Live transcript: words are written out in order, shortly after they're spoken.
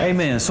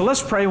Amen. So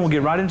let's pray and we'll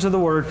get right into the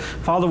Word.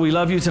 Father, we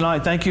love you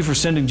tonight. Thank you for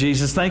sending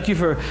Jesus. Thank you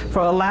for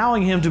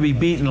allowing him to be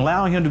beaten,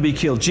 allowing him to be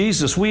killed.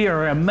 Jesus, we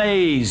are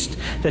amazed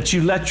that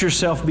you let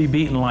yourself be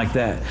beaten like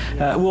that.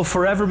 We'll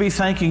forever be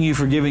thanking you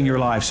for giving your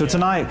life. So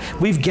tonight,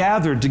 we've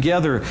gathered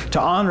together to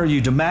honor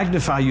you, to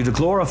magnify you, to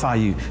glorify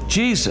you.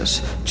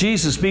 Jesus,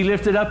 be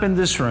lifted up in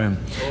this room.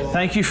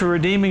 Thank you for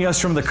redeeming us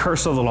from the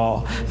curse of the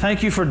law.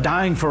 Thank you for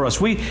dying for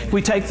us. We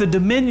take the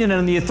dominion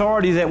and the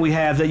authority that we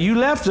have, that you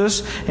left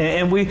us,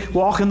 and we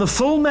walk in the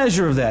full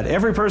measure of that.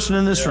 Every person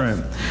in this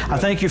room. I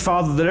thank you,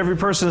 Father, that every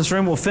person in this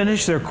room will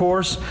finish their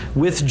course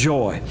with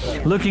joy,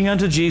 looking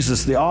unto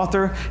Jesus, the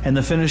author and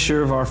the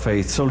finisher of our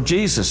faith. So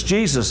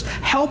Jesus,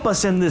 help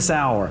us in this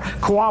hour.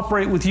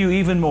 Cooperate with you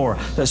even more,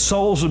 that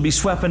souls would be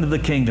swept into the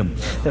kingdom.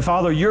 That,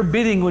 Father, your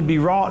bidding would be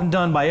wrought and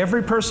done by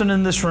every person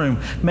in this room.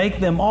 Make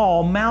them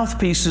all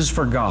mouthpieces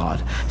for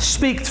God.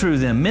 Speak through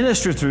them.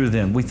 Minister through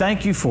them. We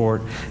thank you for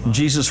it. In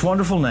Jesus'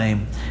 wonderful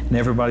name. And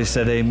everybody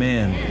said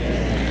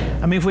amen.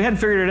 I mean, if we hadn't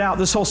figured it out,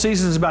 this whole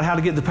season is about how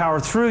to get the power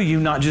through you,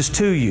 not just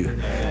to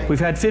you. We've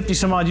had 50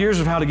 some odd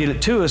years of how to get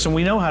it to us, and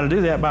we know how to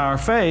do that by our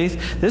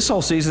faith. This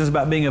whole season is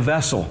about being a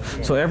vessel.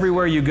 So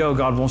everywhere you go,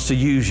 God wants to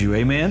use you.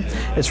 Amen?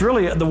 It's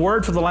really, the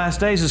word for the last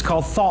days is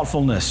called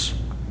thoughtfulness.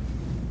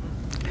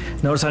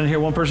 Notice I didn't hear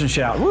one person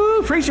shout,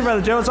 "Woo, preaching,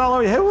 Brother Joe, it's all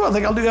over you." Hey, I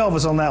think I'll do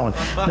Elvis on that one.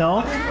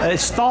 No,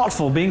 it's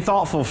thoughtful, being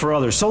thoughtful for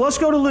others. So let's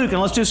go to Luke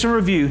and let's do some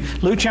review.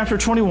 Luke chapter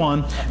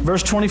 21,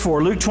 verse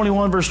 24. Luke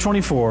 21, verse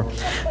 24.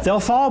 "They'll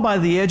fall by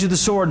the edge of the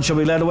sword and shall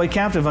be led away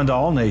captive unto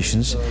all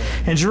nations.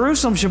 And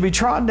Jerusalem shall be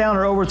trodden down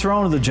or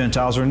overthrown of the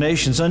Gentiles or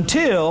nations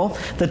until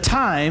the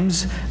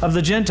times of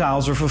the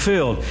Gentiles are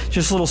fulfilled."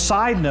 Just a little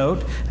side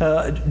note,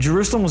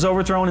 Jerusalem was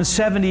overthrown in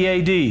 70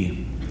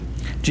 A.D.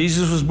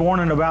 Jesus was born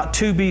in about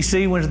 2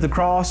 B.C., went to the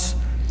cross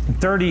in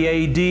 30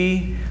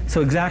 A.D.,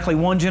 so exactly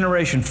one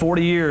generation,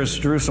 40 years,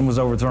 Jerusalem was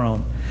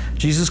overthrown.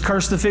 Jesus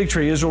cursed the fig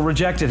tree. Israel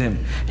rejected him.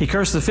 He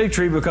cursed the fig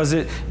tree because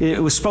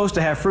it was supposed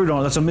to have fruit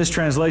on it. That's a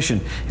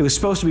mistranslation. It was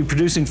supposed to be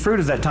producing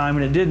fruit at that time,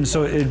 and it didn't,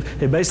 so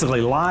it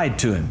basically lied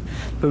to him.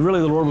 But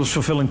really, the Lord was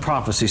fulfilling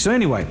prophecy. So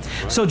anyway,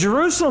 so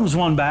Jerusalem's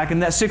won back in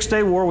that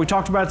 6-day war. We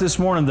talked about it this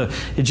morning, the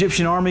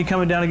Egyptian army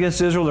coming down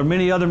against Israel. There are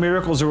many other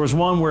miracles. There was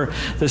one where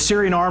the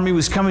Syrian army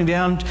was coming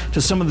down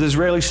to some of the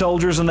Israeli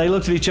soldiers, and they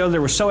looked at each other. They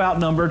were so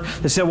outnumbered.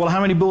 They said, "Well,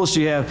 how many bullets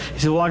do you have?" He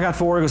said, "Well, I got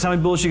 4. He goes, "How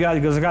many bullets you got?"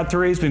 He goes, "I got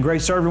 3. It's been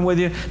great serving with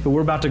you, but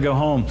we're about to go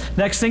home."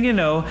 Next thing you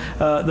know,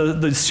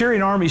 the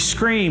Syrian army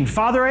screamed,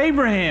 "Father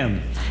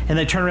Abraham!" And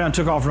they turned around and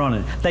took off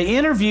running. They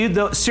interviewed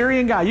the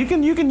Syrian guy. You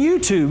can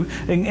YouTube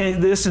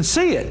this and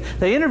see it.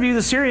 They interviewed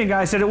the Syrian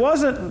guy. Said it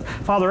wasn't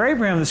Father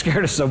Abraham that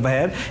scared us so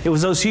bad. It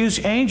was those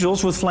huge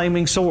angels with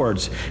flaming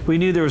swords. We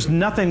knew there was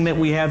nothing that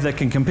we have that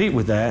can compete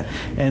with that.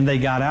 And they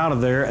got out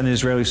of there, and the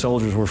Israeli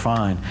soldiers were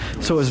fine.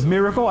 So it was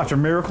miracle after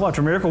miracle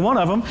after miracle. One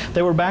of them,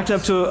 they were backed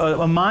up to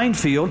a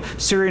minefield.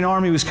 Syrian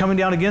army was coming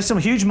down against them.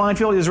 A huge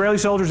minefield. The Israeli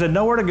soldiers had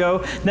nowhere to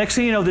go. Next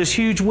thing you know, this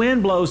huge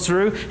wind blows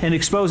through and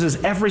exposes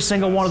every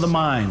single one of the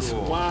mines.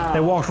 Wow. They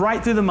walked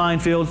right through the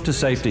minefield to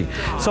safety.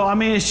 So, I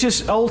mean, it's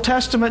just Old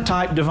Testament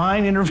type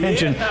divine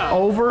intervention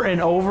over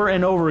and over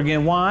and over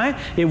again. Why?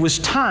 It was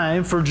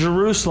time for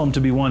Jerusalem to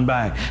be won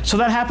back. So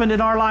that happened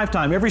in our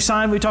lifetime. Every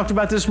sign we talked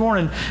about this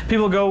morning,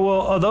 people go,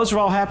 "Well, those have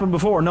all happened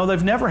before." No,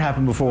 they've never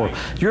happened before.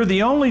 You're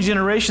the only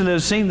generation that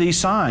has seen these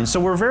signs. So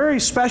we're very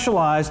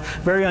specialized,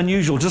 very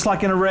unusual. Just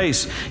like in a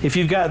race, if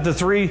you've got the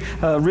 3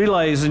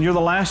 relays and you're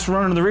the last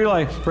runner in the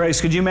relay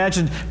race, could you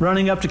imagine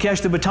running up to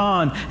catch the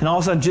baton, and all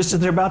of a sudden, just as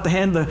they're about to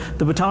hand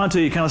the baton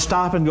to you, kind of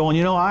stop and going,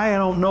 I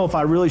don't know if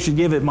I really should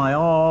give it my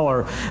all,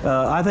 or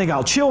I think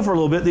I'll chill for a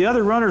little bit. The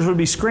other runners would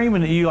be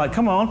screaming at you like,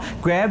 "Come on,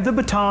 grab the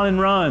baton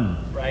and run."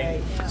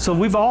 Right. So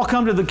we've all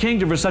come to the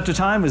kingdom for such a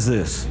time as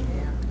this.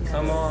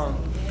 Come on.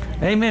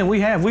 Amen. We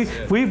have.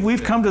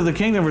 We've come to the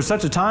kingdom for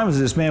such a time as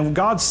this, man.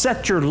 God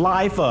set your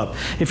life up.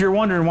 If you're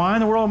wondering, why in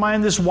the world am I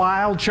in this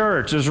wild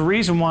church? There's a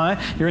reason why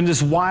you're in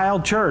this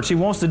wild church. He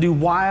wants to do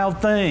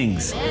wild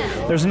things.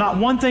 There's not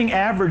one thing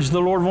average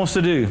the Lord wants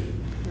to do.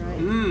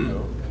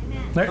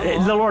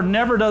 The Lord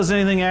never does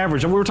anything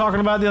average. And we were talking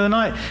about the other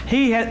night.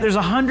 There's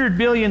 100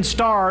 billion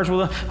stars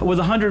with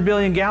 100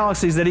 billion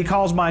galaxies that He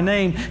calls by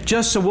name,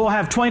 just so we'll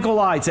have twinkle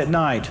lights at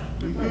night.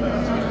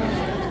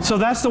 So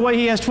that's the way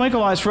He has twinkle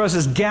lights for us,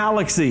 as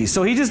galaxies.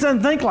 So He just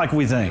doesn't think like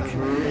we think.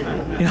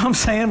 You know what I'm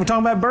saying? We're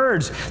talking about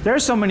birds.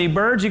 There's so many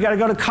birds, you got to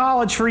go to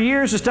college for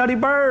years to study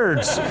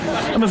birds.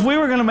 I mean, if we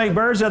were going to make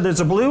birds, there's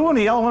a blue one,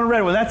 a yellow one, a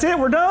red one. That's it.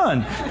 We're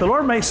done. The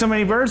Lord makes so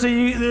many birds that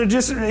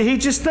He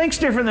just thinks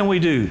different than we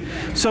do.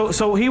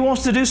 So He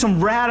wants to do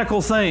some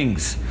radical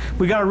things.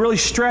 We got to really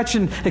stretch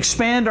and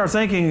expand our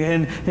thinking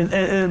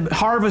and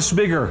harvest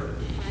bigger.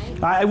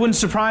 It wouldn't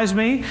surprise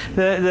me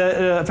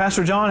that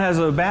Pastor John has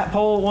a bat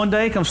pole one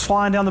day, comes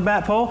flying down the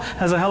bat pole,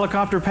 has a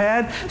helicopter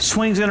pad,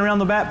 swings in around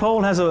the bat pole,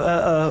 and has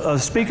a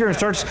speaker and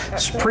starts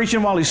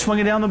preaching while he's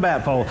swinging down the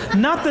bat pole.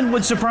 Nothing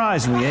would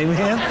surprise me,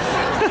 amen?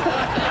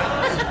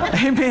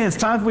 Amen. It's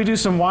time we do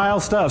some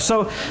wild stuff.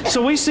 So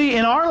we see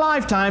in our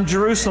lifetime,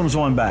 Jerusalem's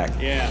won back.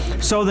 Yeah.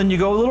 So then you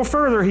go a little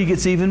further, he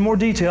gets even more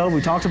detailed.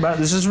 We talked about it.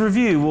 This is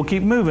review. We'll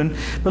keep moving.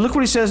 But look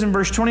what he says in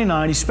verse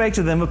 29. He spake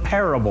to them a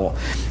parable.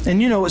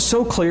 And it's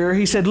so clear.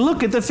 He said,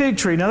 look at the fig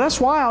tree. Now that's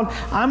wild.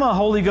 I'm a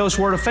Holy Ghost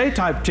Word of Faith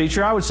type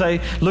teacher. I would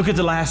say, look at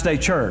the last day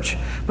church.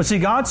 But see,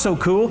 God's so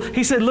cool.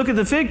 He said, look at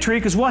the fig tree,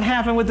 because what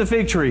happened with the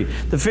fig tree?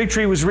 The fig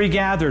tree was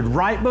regathered.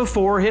 Right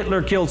before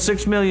Hitler killed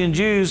 6 million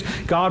Jews,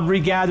 God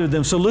regathered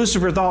them. So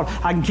Lucifer thought,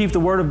 I can keep the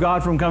Word of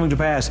God from coming to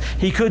pass.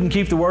 He couldn't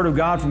keep the Word of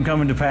God from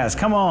coming to pass.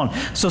 Come on.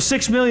 So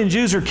 6 million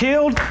Jews are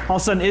killed. All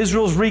of a sudden,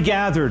 Israel's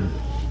regathered.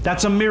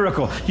 That's a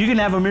miracle. You can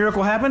have a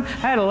miracle happen. I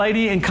had a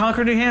lady in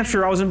Concord, New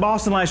Hampshire. I was in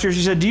Boston last year.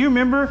 She said, do you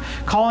remember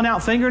calling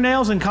out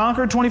fingernails in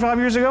Concord 25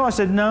 years ago? I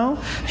said, no.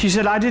 She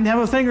said, I didn't have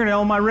a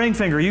fingernail on my ring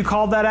finger. You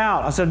called that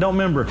out. I said, don't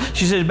remember.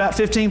 She said, about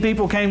 15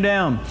 people came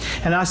down.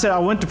 And I said, I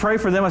went to pray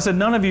for them. I said,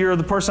 none of you are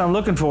the person I'm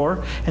looking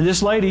for. And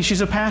this lady,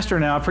 she's a pastor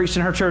now. I preached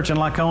in her church in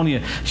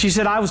Laconia. She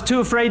said, I was too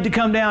afraid to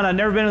come down. I'd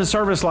never been in a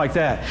service like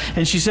that.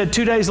 And she said,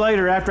 2 days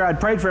later, after I'd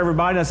prayed for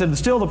everybody, I said,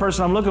 still the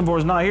person I'm looking for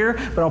is not here,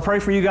 but I'll pray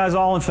for you guys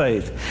all in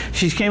faith.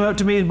 She came up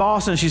to me in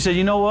Boston. She said,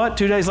 you know what?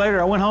 2 days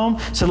later, I went home,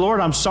 said, Lord,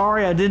 I'm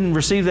sorry I didn't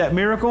receive that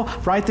miracle.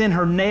 Right then,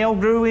 her nail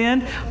grew in.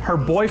 Her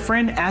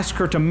boyfriend asked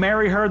her to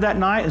marry her that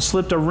night and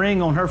slipped a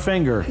ring on her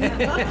finger.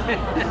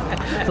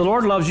 The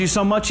Lord loves you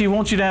so much, He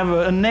wants you to have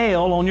a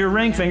nail on your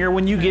ring finger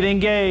when you get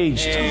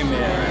engaged.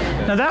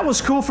 Amen. Now, that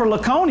was cool for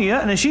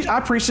Laconia, and I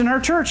preached in her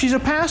church. She's a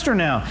pastor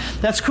now.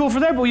 That's cool for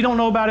there, but we don't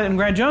know about it in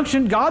Grand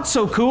Junction. God's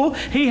so cool,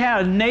 He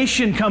had a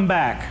nation come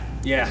back.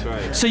 Yeah. That's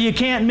right. So you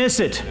can't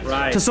miss it.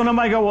 Right. So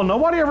somebody go, well,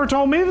 nobody ever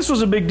told me this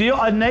was a big deal.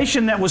 A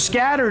nation that was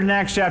scattered in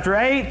Acts chapter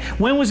 8.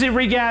 When was it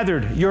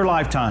regathered? Your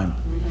lifetime.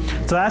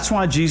 So that's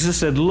why Jesus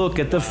said, look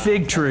at the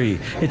fig tree.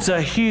 It's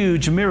a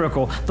huge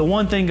miracle. The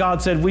one thing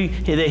God said we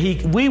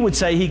would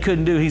say He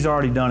couldn't do, He's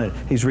already done it.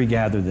 He's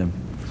regathered them.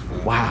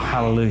 Wow,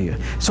 hallelujah.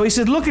 So He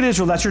said, look at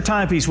Israel. That's your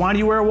timepiece. Why do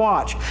you wear a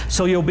watch?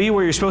 So you'll be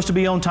where you're supposed to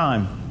be on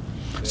time.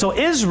 So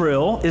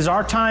Israel is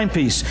our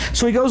timepiece.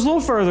 So he goes a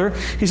little further.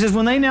 He says,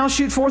 when they now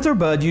shoot forth their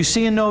bud, you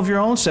see and know of your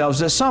own selves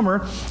that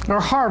summer or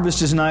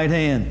harvest is nigh at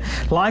hand.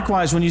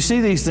 Likewise, when you see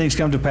these things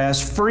come to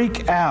pass,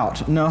 freak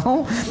out.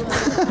 No.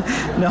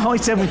 No, he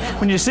said,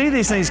 when you see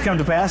these things come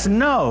to pass,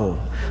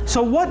 know.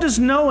 So what does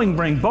knowing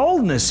bring?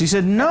 Boldness. He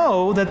said,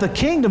 know that the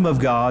kingdom of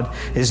God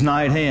is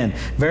nigh at hand.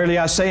 Verily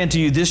I say unto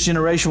you, this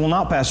generation will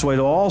not pass away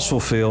till all is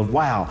fulfilled.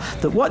 Wow.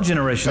 What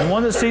generation? The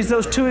one that sees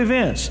those two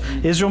events.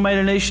 Israel made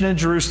a nation and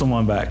Jerusalem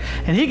one back.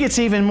 And he gets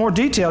even more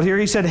detailed here.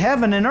 He said,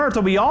 heaven and earth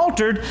will be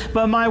altered,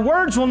 but my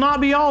words will not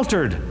be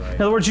altered.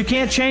 In other words, you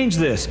can't change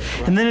this.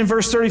 And then in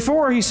verse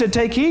 34, he said,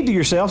 take heed to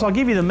yourselves. I'll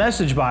give you the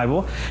Message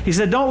Bible. He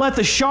said, don't let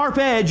the sharp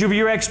edge of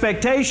your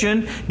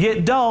expectation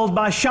get dulled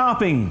by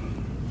shopping.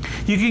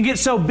 You can get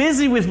so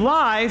busy with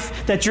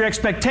life that your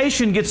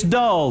expectation gets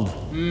dulled.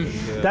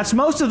 That's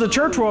most of the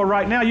church world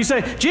right now. You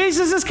say,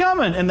 Jesus is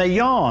coming, and they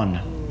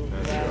yawn.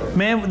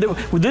 Man,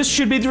 this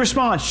should be the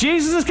response.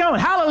 Jesus is coming.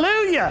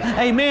 Hallelujah.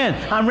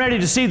 Amen. I'm ready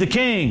to see the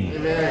King.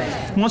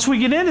 Amen. Once we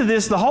get into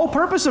this, the whole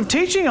purpose of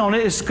teaching on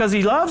it is because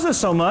He loves us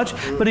so much,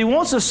 but He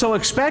wants us so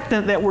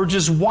expectant that we're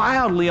just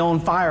wildly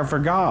on fire for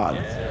God.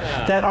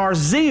 Yeah. That our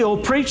zeal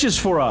preaches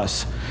for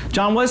us.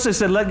 John Wesley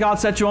said, let God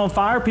set you on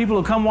fire. People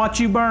will come watch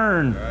you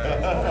burn.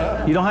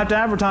 You don't have to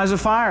advertise a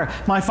fire.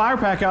 My fire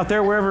pack out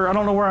there, wherever, I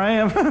don't know where I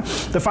am,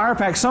 the fire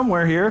pack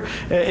somewhere here,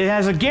 it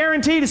has a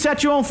guarantee to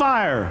set you on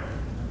fire.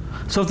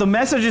 So if the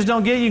messages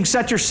don't get you, you can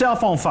set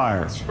yourself on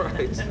fire. That's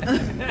right.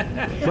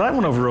 Well, that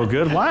went over real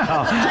good.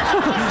 Wow.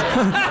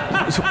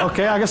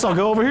 Okay, I guess I'll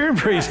go over here and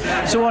preach.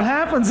 So what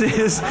happens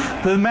is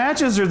the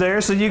matches are there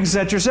so you can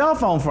set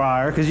yourself on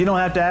fire because you don't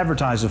have to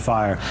advertise a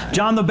fire.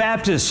 John the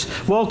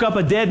Baptist woke up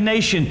a dead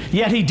nation,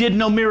 yet he did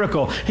no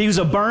miracle. He was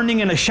a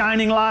burning and a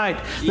shining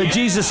light. But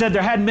Jesus said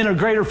there hadn't been a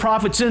greater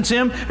prophet since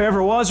him, or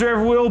ever was or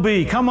ever will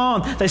be. Come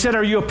on. They said,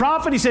 are you a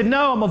prophet? He said,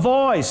 no, I'm a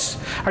voice.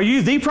 Are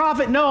you the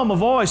prophet? No, I'm a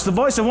voice. The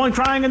voice of one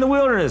crying in the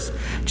wilderness.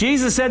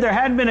 Jesus said there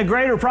hadn't been a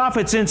greater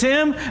prophet since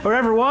him, or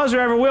ever was or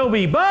ever will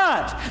be.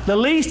 But the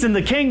least in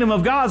the kingdom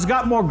of God's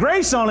got more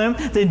grace on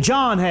him than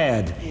John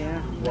had.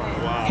 Yeah.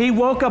 Wow. He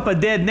woke up a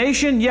dead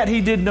nation, yet he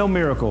did no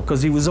miracle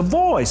because he was a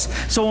voice.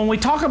 So when we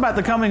talk about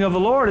the coming of the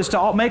Lord, it's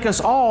to make us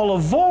all a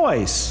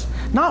voice.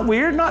 Not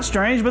weird, not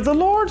strange, but the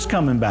Lord's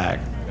coming back.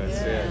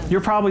 That's it.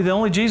 You're probably the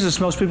only Jesus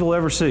most people will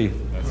ever see.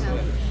 That's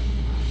it.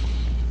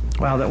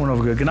 Wow, that went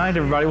over good. Good night,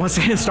 everybody. Once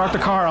again, start the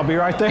car. I'll be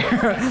right there.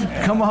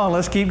 Come on,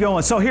 let's keep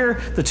going. So here,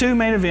 the two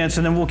main events,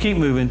 and then we'll keep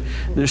moving.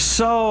 They're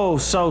so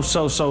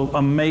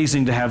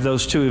amazing to have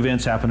those two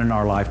events happen in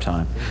our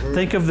lifetime. Mm-hmm.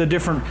 Think of the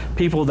different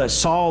people that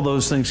saw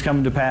those things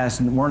coming to pass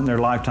and weren't in their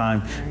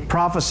lifetime,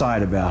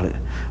 prophesied about it.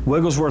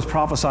 Wigglesworth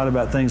prophesied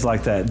about things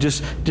like that.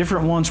 Just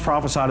different ones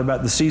prophesied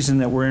about the season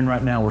that we're in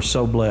right now. We're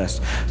so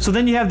blessed. So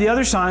then you have the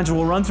other signs, and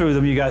we'll run through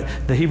them. You got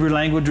the Hebrew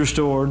language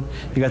restored.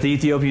 You got the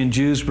Ethiopian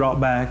Jews brought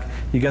back.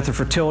 You got the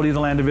fertility of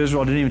the land of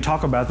Israel. I didn't even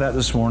talk about that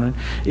this morning.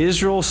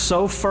 Israel's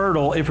so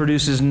fertile, it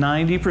produces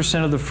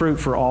 90% of the fruit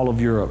for all of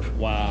Europe.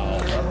 Wow.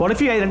 What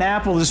if you ate an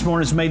apple this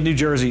morning, it's made in New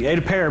Jersey, ate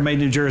a pear, made in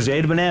New Jersey,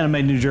 ate a banana,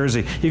 made in New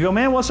Jersey. You go,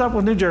 man, what's up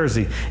with New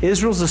Jersey?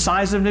 Israel's the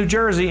size of New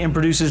Jersey and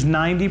produces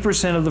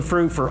 90% of the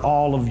fruit for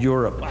all of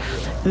Europe. Wow.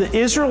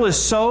 Israel is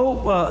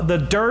so, the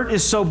dirt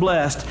is so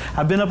blessed.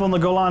 I've been up on the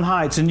Golan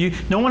Heights,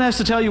 and no one has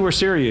to tell you where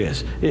Syria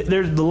is.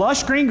 There's the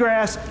lush green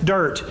grass,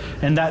 dirt,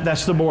 and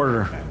that's the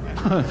border.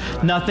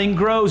 Nothing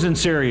grows in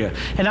Syria.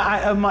 And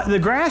the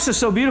grass is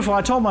so beautiful.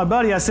 I told my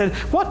buddy, I said,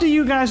 what do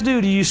you guys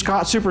do? Do you use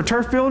Scott Super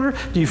Turf Builder?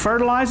 Do you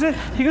fertilize it?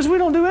 He goes, we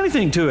don't do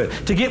anything to it.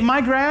 To get my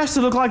grass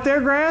to look like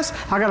their grass,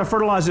 I got to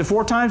fertilize it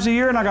 4 times a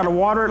year, and I got to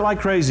water it like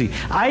crazy.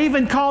 I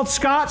even called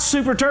Scott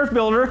Super Turf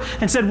Builder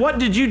and said, what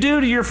did you do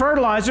to your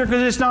fertilizer?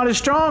 Because it's not as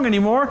strong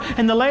anymore.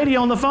 And the lady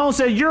on the phone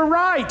said, you're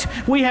right.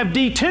 We have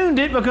detuned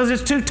it because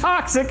it's too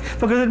toxic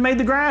because it made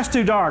the grass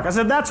too dark. I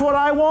said, that's what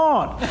I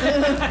want.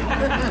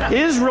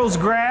 Israel's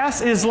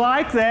grass is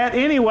like that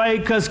anyway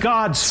because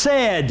God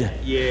said.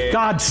 Yeah.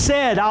 God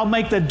said, I'll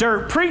make the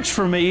dirt preach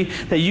for me,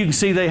 that you can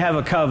see they have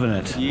a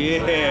covenant.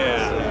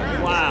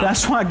 Yeah. Wow.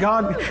 That's why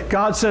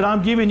God said,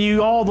 I'm giving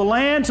you all the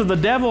land. So the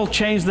devil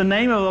changed the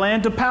name of the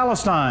land to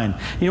Palestine.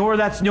 You know where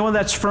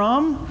that's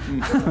from?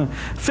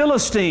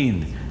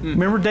 Philistine.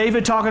 Remember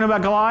David talking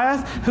about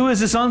Goliath? Who is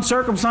this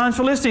uncircumcised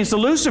Philistine? So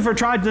Lucifer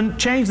tried to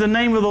change the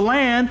name of the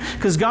land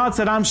because God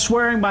said, I'm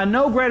swearing by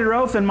no greater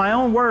oath than my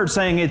own word,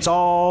 saying it's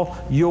all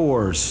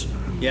yours.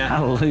 Yeah.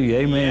 Hallelujah.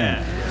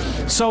 Amen.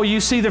 Yeah. So you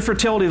see the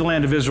fertility of the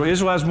land of Israel.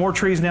 Israel has more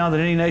trees now than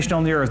any nation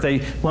on the earth.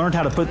 They learned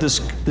how to put this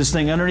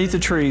thing underneath the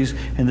trees,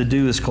 and the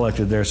dew is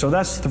collected there. So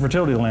that's the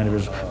fertility of the land of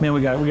Israel. Man,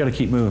 we got to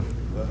keep moving.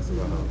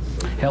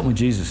 Help me,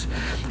 Jesus.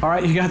 All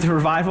right, you got the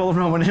revival of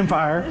the Roman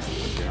Empire,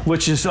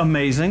 which is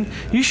amazing.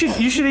 You should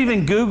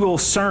even Google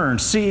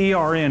CERN,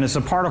 C-E-R-N. It's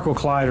a particle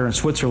collider in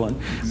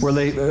Switzerland, where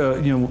they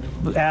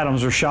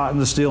atoms are shot in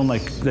the steel and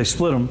they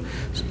split them.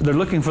 They're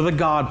looking for the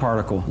God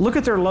particle. Look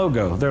at their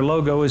logo. Their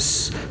logo is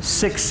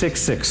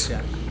 666.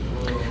 Yeah.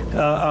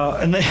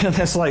 And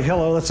that's like,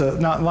 hello, that's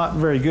not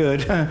very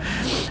good.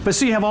 But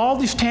see, you have all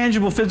these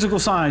tangible physical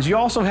signs. You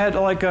also had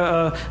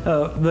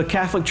the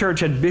Catholic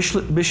Church had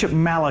Bishop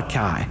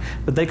Malachi,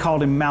 but they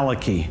called him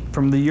Malachi,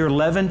 from the year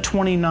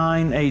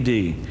 1129 AD.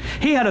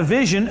 He had a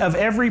vision of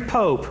every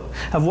pope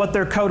of what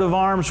their coat of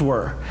arms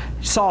were.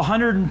 He saw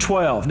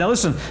 112. Now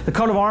listen, the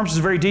coat of arms is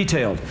very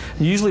detailed.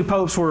 Usually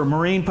popes were a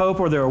marine pope,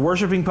 or they were a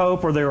worshiping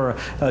pope, or they were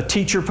a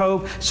teacher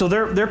pope. So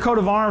their coat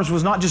of arms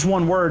was not just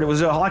one word, it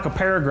was like a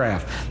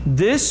paragraph.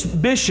 This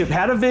bishop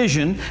had a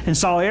vision and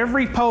saw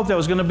every pope that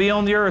was going to be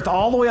on the earth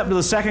all the way up to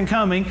the second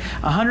coming,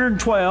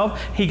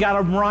 112. He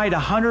got them right,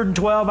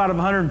 112 out of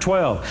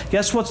 112.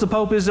 Guess what the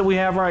pope is that we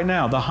have right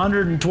now? The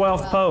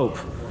 112th pope.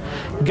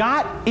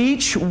 Got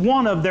each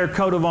one of their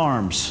coat of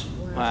arms.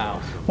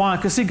 Wow. Why?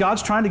 Because see,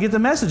 God's trying to get the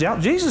message out.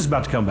 Jesus is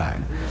about to come back.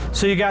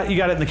 So you got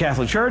it in the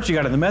Catholic Church, you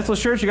got it in the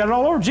Methodist Church, you got it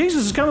all over.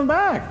 Jesus is coming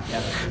back.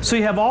 Yep. So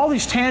you have all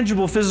these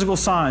tangible physical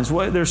signs.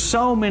 Well, there's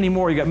so many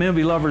more. You got men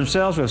be lovers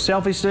themselves. We have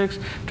selfie sticks.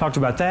 Talked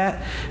about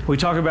that. We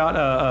talk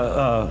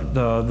about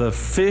the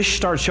fish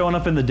start showing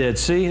up in the Dead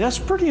Sea. That's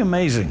pretty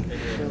amazing.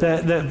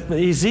 That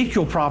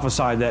Ezekiel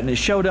prophesied that, and it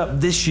showed up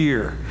this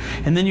year.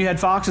 And then you had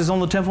foxes on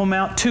the Temple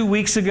Mount 2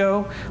 weeks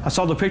ago. I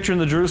saw the picture in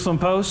the Jerusalem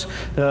Post.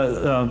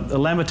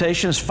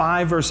 Lamentations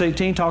 5 verse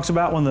 18 talks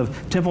about when the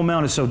Temple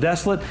Mount is so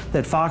desolate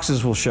that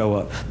foxes will show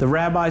up. The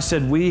rabbi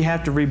said we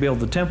have to rebuild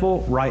the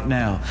temple right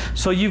now.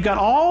 So you've got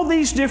all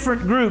these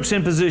different groups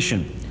in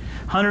position.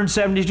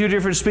 172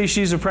 different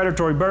species of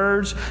predatory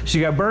birds. So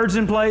you got birds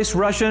in place,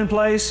 Russia in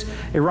place,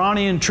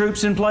 Iranian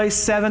troops in place,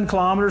 7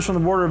 kilometers from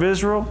the border of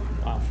Israel.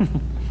 Wow.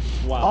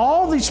 Wow.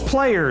 All these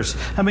players,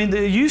 I mean,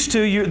 they used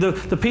to,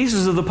 the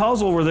pieces of the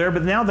puzzle were there,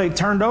 but now they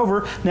turned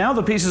over. Now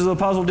the pieces of the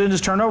puzzle didn't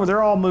just turn over,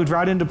 they're all moved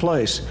right into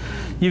place.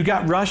 You've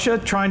got Russia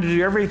trying to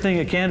do everything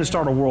it can to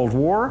start a world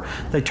war.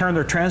 They turn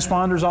their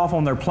transponders off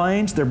on their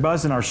planes. They're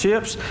buzzing our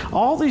ships.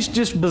 All these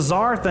just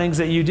bizarre things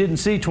that you didn't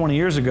see 20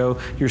 years ago,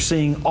 you're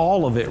seeing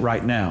all of it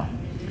right now,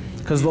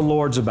 because the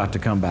Lord's about to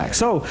come back.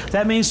 So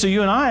that means to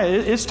you and I,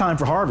 it's time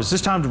for harvest.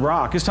 It's time to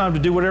rock. It's time to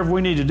do whatever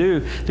we need to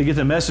do to get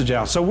the message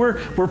out. So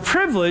we're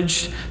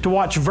privileged to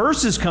watch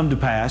verses come to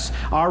pass.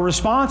 Our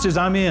response is,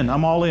 I'm in.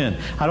 I'm all in.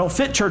 I don't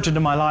fit church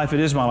into my life. It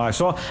is my life.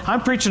 So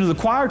I'm preaching to the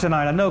choir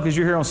tonight. I know because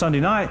you're here on Sunday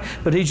night,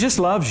 but He just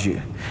loves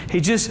you.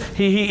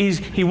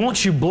 He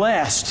wants you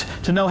blessed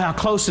to know how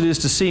close it is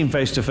to see Him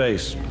face to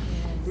face.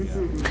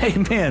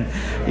 Amen.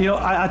 You know,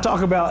 I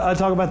talk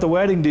about the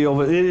wedding deal,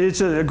 but it's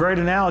a great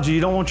analogy.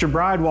 You don't want your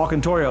bride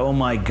walking toward you, oh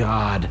my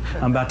God,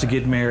 I'm about to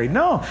get married.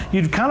 No,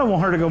 you'd kind of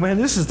want her to go, man,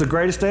 this is the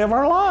greatest day of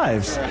our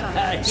lives.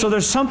 So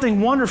there's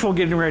something wonderful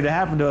getting ready to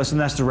happen to us,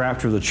 and that's the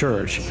rapture of the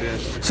church.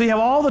 So you have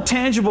all the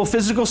tangible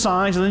physical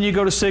signs, and then you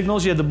go to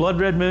signals. You had the blood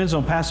red moons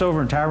on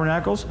Passover and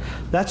Tabernacles.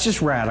 That's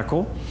just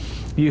radical.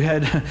 You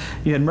had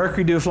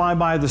Mercury do a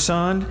flyby of the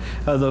sun.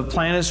 The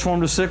planets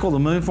formed a sickle. The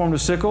moon formed a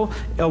sickle.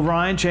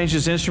 Orion changed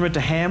his instrument to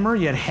hammer.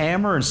 You had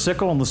hammer and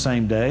sickle on the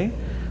same day.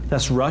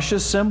 That's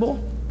Russia's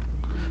symbol.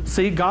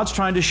 See, God's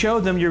trying to show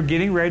them you're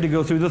getting ready to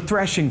go through the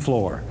threshing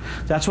floor.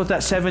 That's what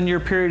that 7-year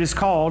period is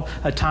called,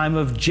 a time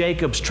of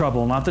Jacob's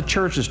trouble, not the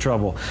church's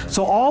trouble.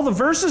 So all the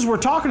verses we're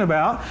talking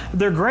about,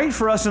 they're great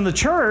for us in the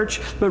church,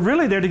 but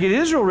really they're to get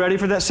Israel ready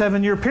for that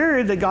 7-year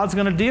period that God's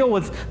going to deal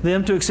with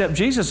them to accept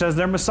Jesus as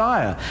their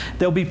Messiah.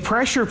 There'll be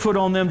pressure put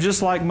on them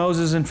just like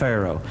Moses and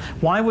Pharaoh.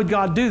 Why would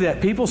God do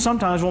that? People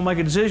sometimes won't make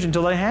a decision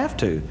until they have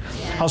to.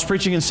 I was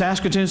preaching in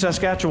Saskatoon,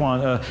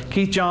 Saskatchewan.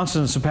 Keith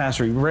Johnson's the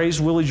pastor. He raised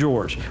Willie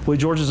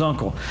George's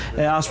uncle.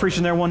 And I was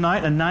preaching there one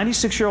night, and a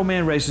 96-year-old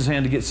man raised his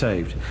hand to get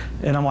saved.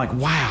 And I'm like,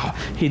 wow.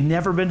 He'd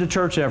never been to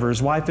church ever.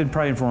 His wife had been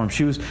praying for him.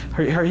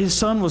 His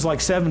son was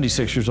like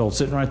 76 years old,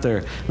 sitting right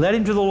there. Led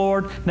him to the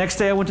Lord. Next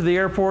day I went to the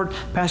airport.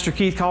 Pastor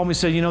Keith called me and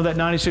said, you know that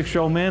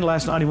 96-year-old man,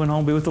 last night he went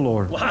home to be with the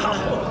Lord.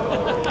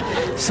 Wow.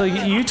 So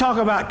you talk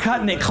about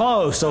cutting it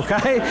close,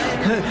 okay?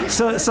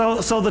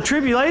 So the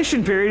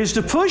tribulation period is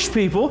to push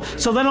people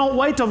so they don't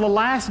wait till the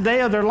last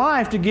day of their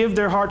life to give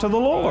their heart to the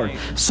Lord.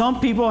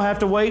 Some people have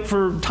to wait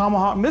for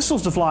Tomahawk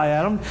missiles to fly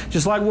at them,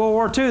 just like World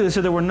War II. They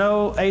said there were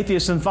no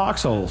atheists in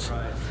foxholes.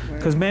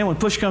 Because, man, when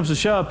push comes to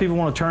shove, people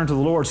want to turn to the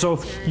Lord.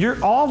 So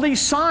all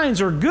these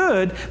signs are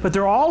good, but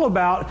they're all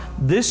about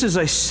this is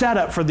a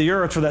setup for the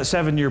earth for that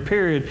 7-year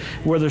period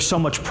where there's so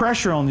much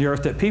pressure on the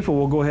earth that people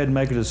will go ahead and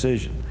make a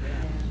decision.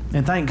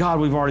 And thank God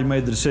we've already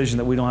made the decision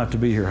that we don't have to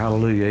be here.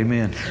 Hallelujah.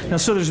 Amen. Now,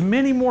 so there's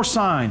many more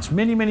signs,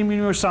 many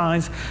more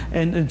signs.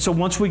 And so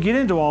once we get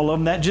into all of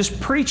them, that just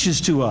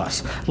preaches to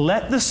us.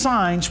 Let the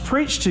signs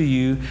preach to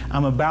you,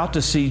 I'm about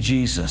to see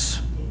Jesus.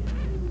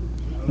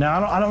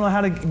 Now, I don't know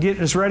how to get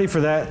us ready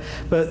for that,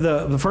 but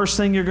the first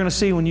thing you're going to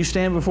see when you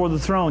stand before the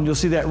throne, you'll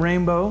see that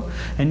rainbow,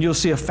 and you'll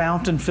see a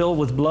fountain filled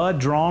with blood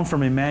drawn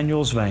from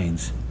Emmanuel's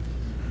veins.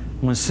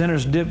 When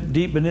sinners dip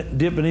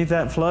beneath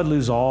that flood,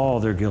 lose all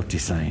their guilty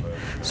stain.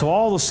 So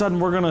all of a sudden,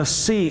 we're going to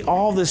see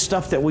all this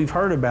stuff that we've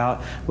heard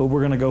about, but we're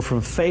going to go from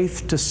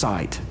faith to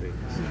sight.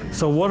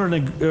 So what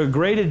a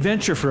great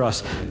adventure for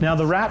us. Now,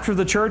 the rapture of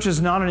the church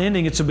is not an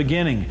ending, it's a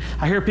beginning.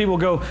 I hear people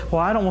go,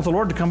 well, I don't want the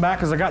Lord to come back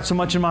because I got so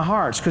much in my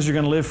heart. It's because you're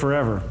going to live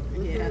forever.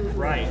 Yeah.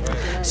 Right.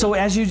 So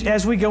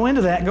as we go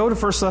into that, go to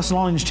 1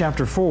 Thessalonians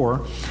chapter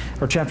 4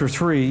 or chapter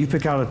 3. You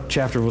pick out a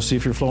chapter, we'll see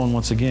if you're flowing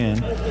once again.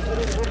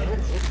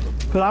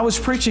 But I was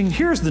preaching,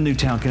 here's the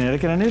Newtown,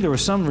 Connecticut. I knew there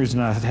was some reason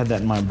I had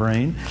that in my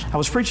brain. I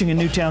was preaching in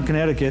Newtown,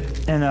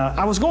 Connecticut, and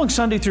I was going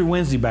Sunday through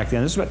Wednesday back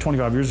then. This is about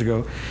 25 years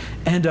ago.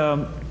 And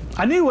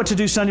I knew what to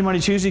do Sunday,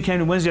 Monday, Tuesday. Came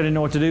to Wednesday, I didn't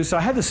know what to do. So I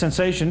had the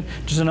sensation,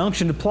 just an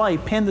unction to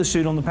pin the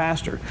suit on the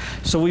pastor.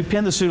 So we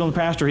pinned the suit on the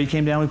pastor. He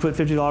came down, we put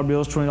 $50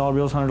 bills, $20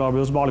 bills, $100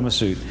 bills, bought him a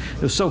suit.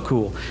 It was so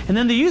cool. And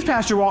then the youth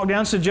pastor walked down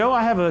and said, Joe,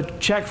 I have a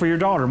check for your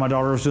daughter. My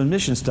daughter was doing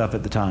mission stuff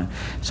at the time.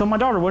 So my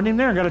daughter wasn't even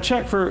there. Got a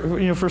check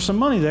for some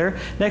money there.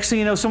 Next thing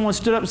you know, someone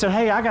stood up and said,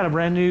 hey, I got a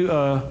brand new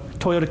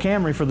Toyota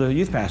Camry for the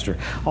youth pastor.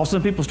 All of a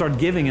sudden, people started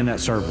giving in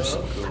that service.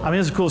 I mean,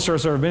 it's the coolest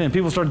service I've ever been in.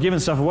 People started giving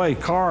stuff away,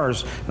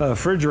 cars,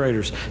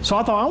 refrigerators. So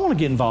I thought, I want to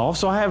get involved.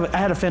 So I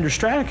had a Fender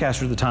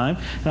Stratocaster at the time,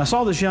 and I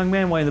saw this young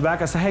man way in the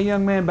back. I said, hey,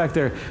 young man back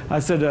there. I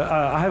said,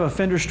 I have a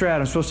Fender Strat.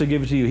 I'm supposed to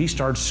give it to you. He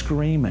started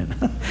screaming.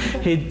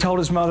 He told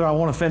his mother, I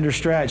want a Fender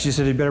Strat. She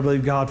said, he better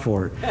believe God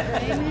for it.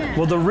 Amen.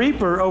 Well, the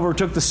reaper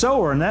overtook the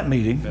sower in that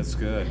meeting. That's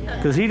good.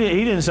 Because he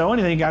didn't sow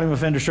anything. He got him a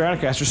Fender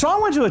Stratocaster. So I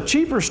went to a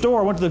cheaper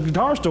store. I went to the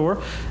guitar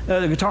store,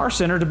 the Guitar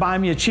Center, to buy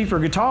me a cheaper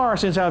guitar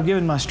since I've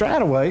given my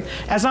Strat away.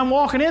 As I'm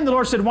walking in, the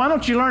Lord said, why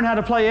don't you learn how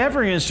to play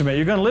every instrument?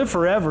 You're going to live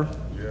forever.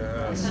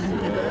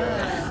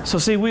 Yes. So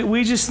see,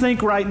 we just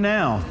think right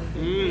now.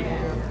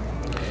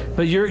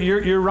 But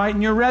you're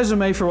writing your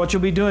resume for what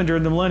you'll be doing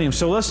during the millennium.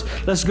 So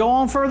let's go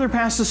on further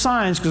past the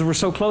signs, because we're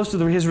so close to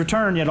His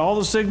return. Yet all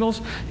the signals,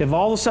 you have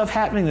all the stuff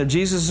happening that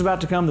Jesus is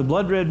about to come, the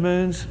blood red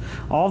moons,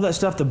 all that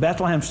stuff, the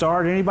Bethlehem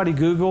star. Did anybody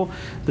Google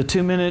the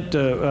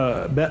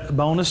 2-minute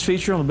bonus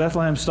feature on the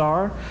Bethlehem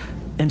star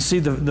and see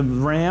the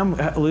ram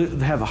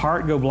have a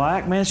heart go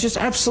black? Man, it's just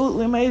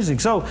absolutely amazing.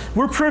 So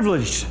we're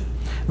privileged.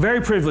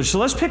 Very privileged. So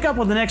let's pick up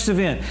with the next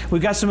event.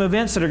 We've got some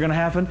events that are going to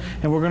happen,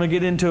 and we're going to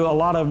get into a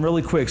lot of them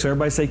really quick. So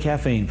everybody say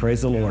caffeine.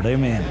 Praise the Lord.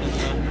 Amen.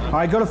 All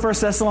right, go to 1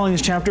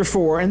 Thessalonians chapter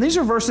 4. And these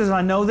are verses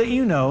I know that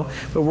you know,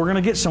 but we're going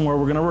to get somewhere.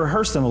 We're going to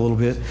rehearse them a little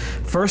bit.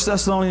 1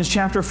 Thessalonians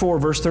chapter 4,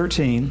 verse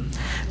 13.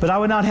 But I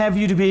would not have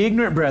you to be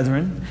ignorant,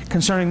 brethren,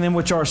 concerning them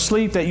which are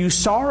asleep, that you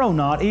sorrow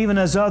not, even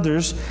as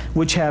others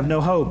which have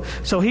no hope.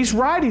 So he's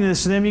writing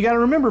this to them. You got to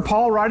remember,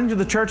 Paul, writing to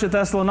the church at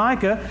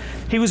Thessalonica,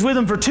 he was with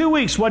them for 2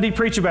 weeks. What did he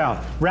preach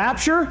about?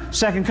 Rapture,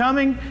 second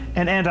coming,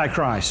 and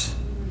Antichrist.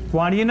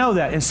 Why do you know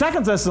that? In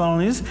 2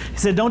 Thessalonians, he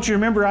said, don't you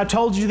remember I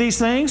told you these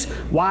things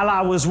while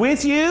I was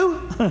with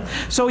you?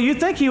 So you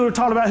think he would have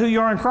taught about who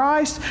you are in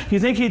Christ? You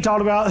think he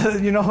taught about,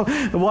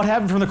 what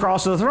happened from the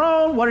cross to the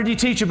throne? What did he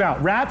teach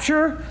about?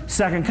 Rapture,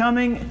 second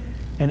coming,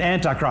 and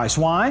Antichrist.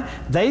 Why?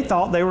 They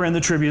thought they were in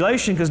the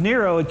tribulation because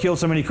Nero had killed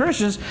so many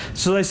Christians.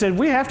 So they said,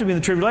 we have to be in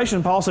the tribulation.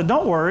 And Paul said,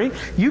 don't worry.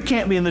 You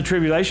can't be in the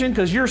tribulation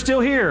because you're still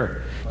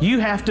here. You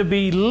have to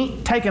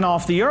be taken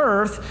off the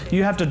earth.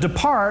 You have to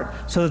depart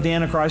so that the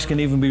Antichrist can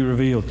even be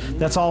revealed.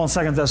 That's all in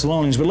 2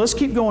 Thessalonians. But let's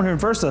keep going here in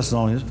 1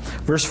 Thessalonians,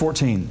 verse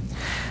 14.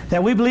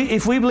 That we believe,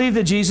 if we believe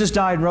that Jesus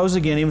died and rose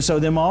again, even so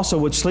them also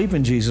which sleep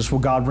in Jesus will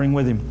God bring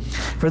with him.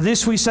 For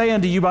this we say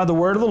unto you by the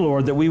word of the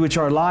Lord, that we which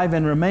are alive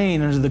and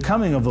remain unto the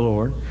coming of the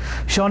Lord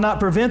shall not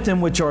prevent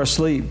them which are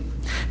asleep.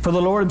 For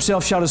the Lord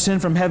himself shall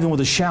descend from heaven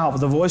with a shout,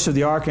 with the voice of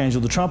the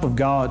archangel, the trump of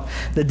God.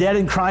 The dead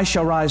in Christ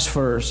shall rise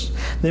first.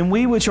 Then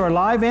we which are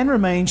alive and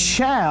remain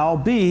shall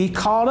be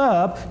caught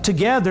up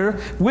together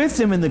with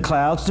them in the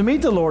clouds to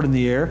meet the Lord in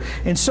the air,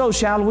 and so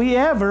shall we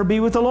ever be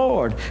with the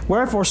Lord.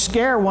 Wherefore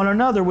scare one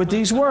another with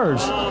these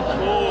words.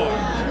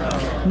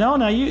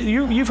 No,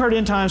 you've heard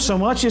end times so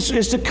much.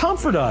 It's to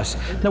comfort us.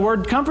 The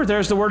word comfort there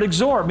is the word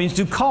exhort. It means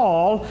to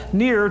call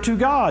nearer to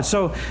God.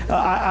 So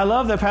I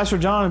love that Pastor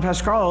John and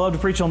Pastor Carl, I love to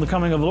preach on the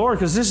coming of the Lord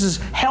because this is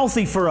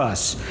healthy for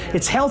us.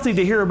 It's healthy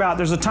to hear about.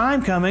 There's a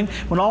time coming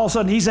when all of a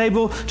sudden He's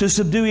able to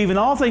subdue even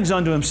all things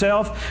unto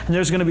Himself, and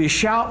there's going to be a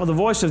shout with the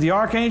voice of the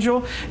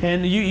archangel,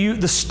 and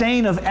the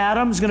stain of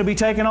Adam is going to be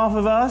taken off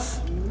of us.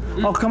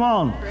 Oh, come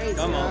on.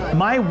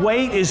 My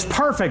weight is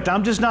perfect.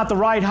 I'm just not the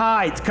right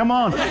height. Come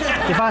on.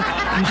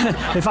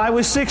 If I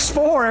was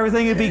 6'4",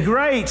 everything would be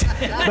great.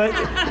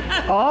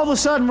 But all of a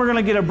sudden, we're going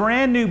to get a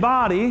brand new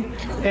body,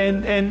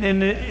 and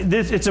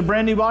it's a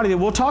brand new body that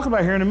we'll talk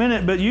about here in a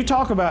minute, but you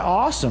talk about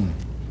awesome.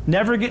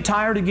 Never get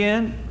tired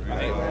again.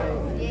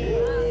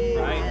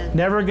 Right.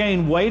 Never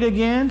gain weight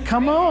again.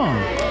 Come on.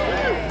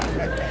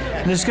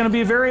 And it's going to be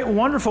a very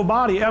wonderful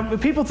body.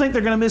 People think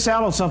they're going to miss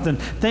out on something.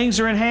 Things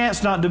are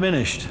enhanced, not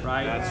diminished.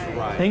 Right. That's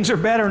right. Things are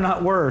better,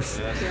 not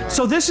worse. Right.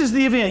 So this is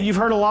the event. You've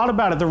heard a lot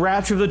about it, the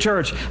rapture of the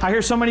church. I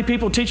hear so many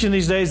people teaching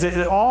these days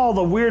that all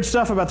the weird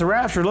stuff about the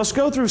rapture. Let's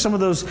go through some of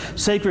those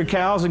sacred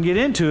cows and get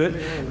into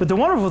it. But the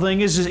wonderful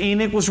thing is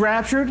Enoch was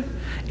raptured.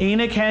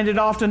 Enoch handed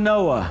off to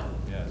Noah.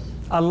 Yes.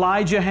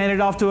 Elijah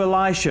handed off to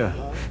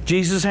Elisha.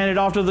 Jesus handed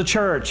off to the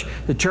church.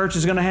 The church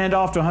is going to hand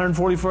off to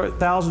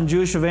 144,000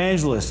 Jewish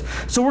evangelists.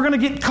 So we're going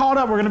to get caught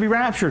up. We're going to be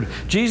raptured.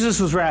 Jesus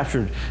was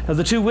raptured.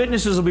 The two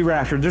witnesses will be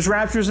raptured. There's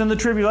raptures in the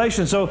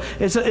tribulation. So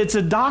it's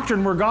a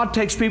doctrine where God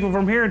takes people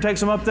from here and takes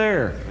them up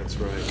there. That's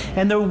right.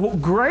 And the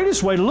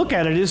greatest way to look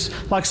at it is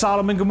like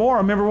Sodom and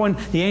Gomorrah. Remember when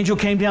the angel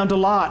came down to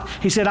Lot?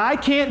 He said, I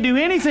can't do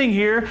anything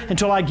here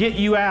until I get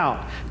you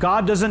out.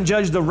 God doesn't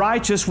judge the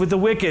righteous with the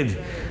wicked.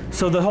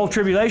 So the whole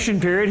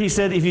tribulation period, he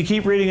said, if you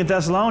keep reading in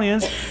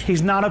Thessalonians,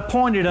 He's not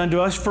appointed unto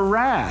us for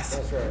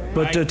wrath,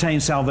 but to attain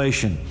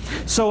salvation.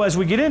 So as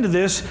we get into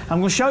this, I'm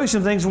going to show you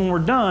some things when we're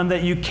done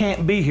that you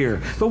can't be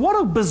here. But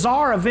what a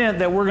bizarre event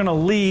that we're going to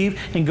leave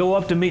and go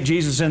up to meet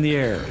Jesus in the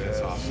air.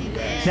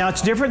 Now,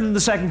 it's different than the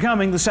second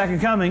coming. The second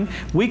coming,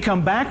 we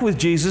come back with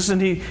Jesus, and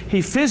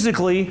He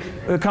physically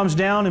comes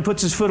down and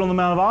puts His foot on the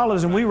Mount of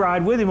Olives, and we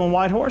ride with Him on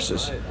white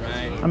horses.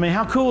 I mean,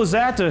 how cool is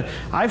that?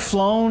 I've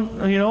flown,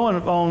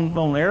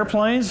 on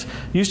airplanes.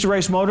 Used to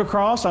race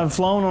motocross. I've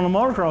flown on a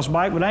motocross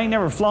bike, but I ain't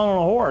never flown on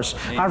a horse.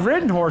 I've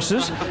ridden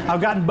horses. I've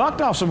gotten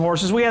bucked off some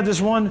horses. We had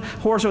this one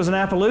horse that was an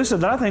Appaloosa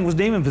that I think was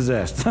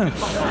demon-possessed.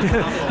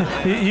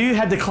 You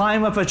had to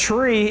climb up a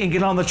tree and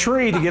get on the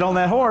tree to get on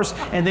that horse,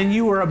 and then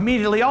you were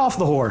immediately off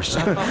the horse.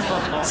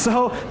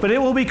 But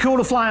it will be cool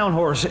to fly on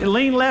horse.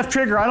 Lean left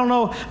trigger. I don't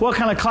know what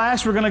kind of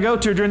class we're going to go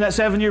to during that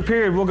 7-year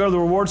period. We'll go to the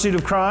reward seat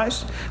of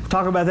Christ. We'll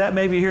talk about that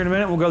maybe here in a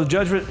minute. We'll go to the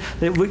judgment.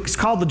 It's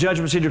called the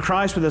judgment seat of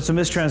Christ, but that's a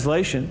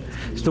mistranslation.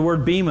 It's the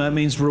word bema. It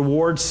means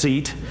reward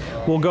seat.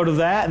 We'll go to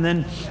that and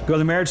then go to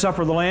the marriage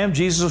supper of the Lamb.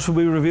 Jesus will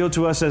be revealed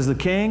to us as the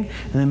King.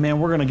 And then, man,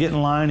 we're going to get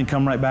in line and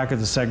come right back at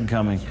the second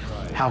coming.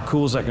 How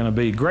cool is that going to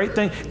be?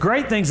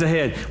 Great things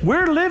ahead.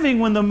 We're living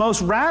when the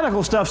most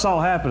radical stuff's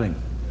all happening.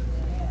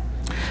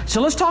 So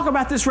let's talk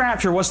about this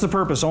rapture. What's the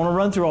purpose? I want to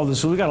run through all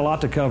this, so we've got a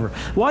lot to cover.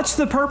 What's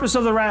the purpose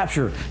of the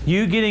rapture?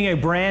 You getting a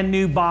brand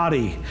new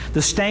body.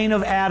 The stain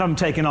of Adam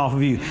taken off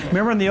of you.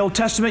 Remember in the Old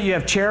Testament, you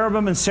have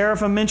cherubim and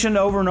seraphim mentioned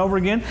over and over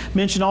again,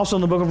 mentioned also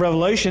in the book of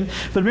Revelation.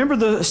 But remember,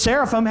 the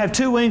seraphim have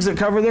 2 wings that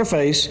cover their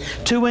face,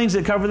 2 wings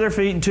that cover their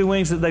feet, and 2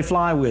 wings that they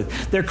fly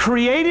with. They're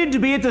created to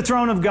be at the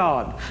throne of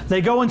God.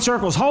 They go in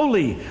circles.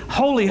 Holy,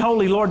 holy,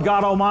 holy Lord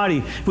God Almighty,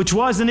 which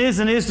was and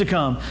is to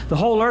come. The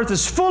whole earth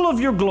is full of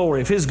your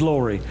glory, of His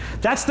glory.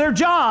 That's their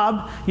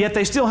job, yet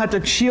they still have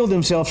to shield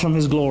themselves from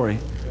His glory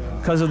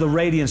because of the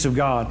radiance of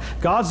God.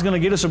 God's going to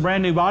get us a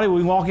brand new body. We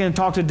can walk in and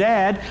talk to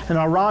Dad, and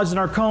our rods and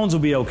our cones will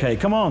be okay.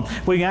 Come on.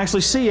 We can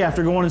actually see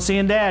after going and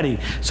seeing Daddy.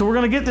 So we're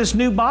going to get this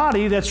new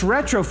body that's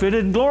retrofitted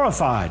and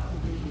glorified.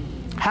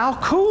 How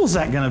cool is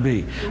that going to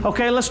be?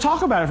 Okay, let's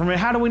talk about it for a minute.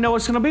 How do we know what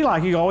it's going to be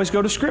like? You always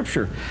go to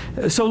Scripture.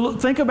 So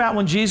think about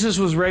when Jesus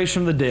was raised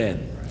from the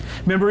dead.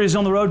 Remember He was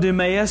on the road to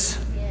Emmaus?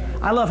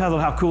 I love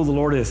how cool the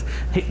Lord is.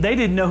 They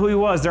didn't know who He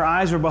was. Their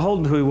eyes were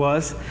beholden to who He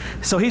was.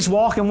 So He's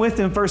walking with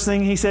them. First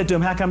thing He said to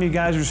them, how come you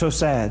guys are so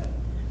sad?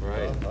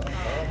 Right.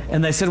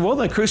 And they said, well,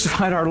 they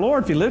crucified our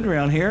Lord if he lived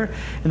around here.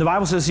 And the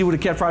Bible says he would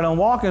have kept right on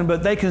walking,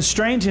 but they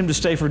constrained him to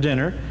stay for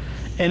dinner.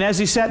 And as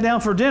he sat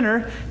down for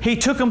dinner, he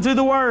took them through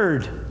the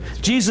Word.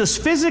 Jesus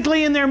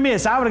physically in their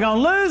midst. I would have gone,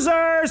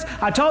 losers!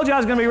 I told you I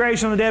was going to be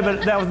raised from the dead,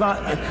 but that was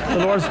not,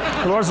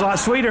 the Lord's a lot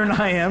sweeter than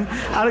I am.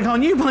 I'd have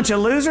gone, you bunch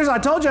of losers. I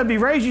told you I'd be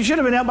raised. You should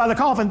have been out by the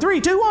coffin.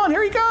 3, 2, 1,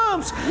 here he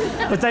comes.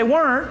 But they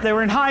weren't. They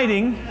were in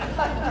hiding.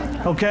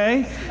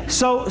 Okay?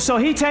 So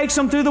he takes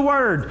them through the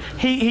Word.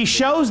 He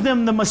shows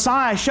them the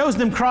Messiah, shows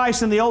them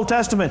Christ in the Old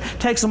Testament,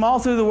 takes them all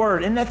through the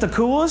Word. Isn't that the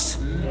coolest?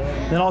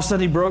 Then all of a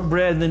sudden he broke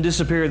bread and then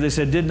disappeared. They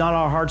said, did not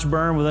our hearts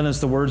burn within us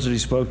the words that he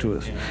spoke to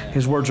us?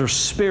 His words are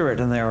spirit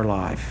and they are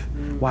life.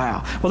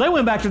 Wow. Well, they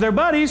went back to their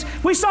buddies.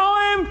 We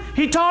saw him.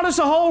 He taught us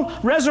a whole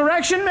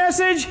resurrection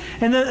message.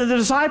 And the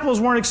disciples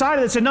weren't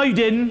excited. They said, no, you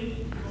didn't.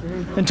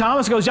 And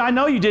Thomas goes, yeah, I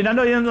know you didn't. I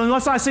know you didn't.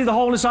 Unless I see the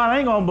hole in his side, I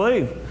ain't going to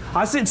believe.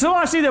 Until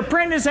I see the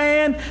print in his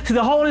hand, see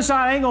the hole in his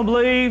side, I ain't going to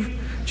believe.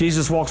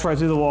 Jesus walks right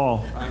through the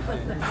wall.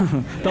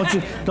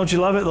 Don't you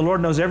love it? The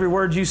Lord knows every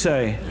word you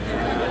say.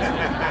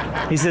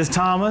 He says,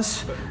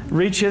 Thomas,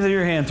 reach hither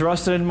your hand,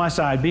 thrust it into my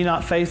side. Be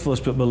not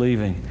faithless, but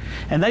believing.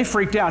 And they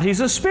freaked out.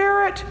 He's a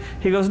spirit.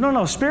 He goes,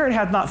 no, spirit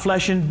hath not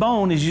flesh and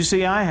bone as you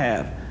see I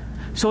have.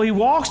 So he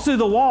walks through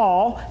the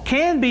wall,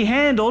 can be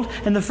handled,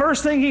 and the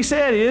first thing he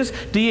said is,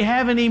 do you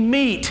have any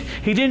meat?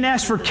 He didn't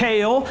ask for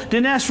kale,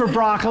 didn't ask for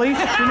broccoli, didn't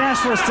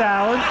ask for a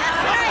salad.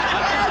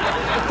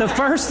 The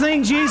first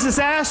thing Jesus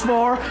asked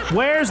for,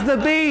 where's the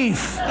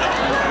beef?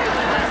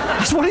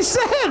 That's what he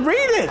said. Read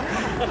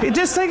it.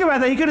 Just think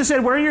about that. He could have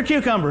said, where are your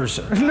cucumbers?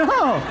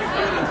 No.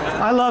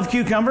 I love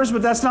cucumbers,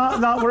 but that's not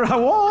what I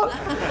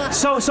want.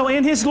 So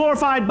in his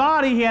glorified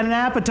body, he had an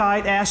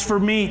appetite, asked for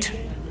meat.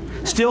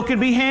 Still could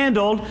be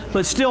handled,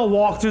 but still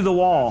walk through the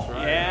wall.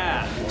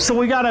 Yeah. So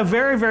we got a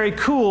very, very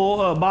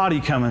cool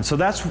body coming. So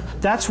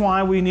that's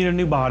why we need a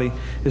new body,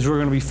 is we're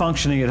going to be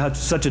functioning at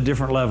such a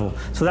different level.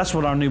 So that's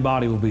what our new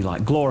body will be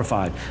like,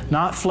 glorified.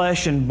 Not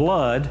flesh and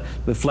blood,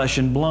 but flesh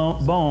and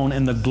bone,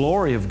 and the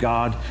glory of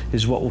God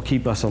is what will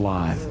keep us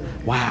alive.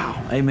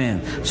 Wow.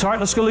 Amen. So all right,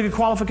 let's go look at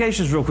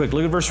qualifications real quick.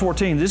 Look at verse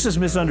 14. This is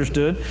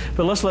misunderstood,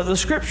 but let's let the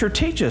Scripture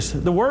teach us.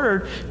 The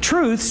word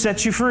truth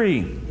sets you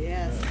free.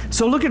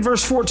 So look at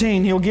verse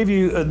 14. He'll give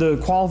you the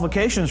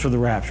qualifications for the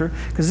rapture,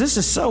 because this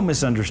is so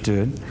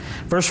misunderstood.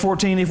 Verse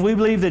 14, if we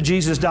believe that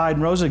Jesus died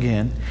and rose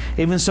again,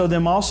 even so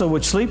them also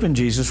which sleep in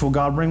Jesus will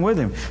God bring with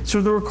him.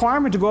 So the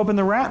requirement to go up in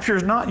the rapture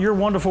is not your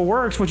wonderful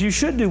works, which you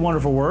should do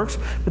wonderful works,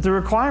 but the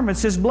requirement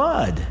is his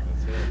blood.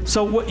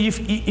 So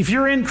if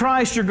you're in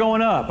Christ, you're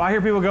going up. I hear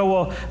people go,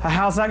 well,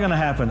 how's that going to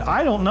happen?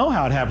 I don't know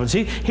how it happens.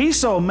 He's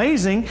so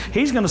amazing,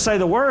 he's going to say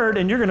the word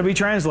and you're going to be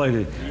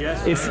translated.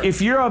 Yes,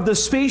 if you're of the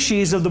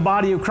species of the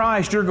body of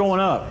Christ, you're going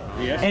up.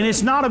 Yes, and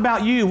it's not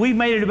about you. We've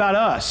made it about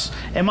us.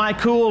 Am I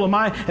cool?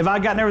 Have I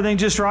gotten everything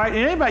just right? It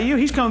ain't about you.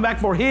 He's coming back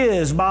for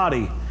his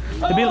body.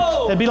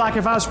 It'd be like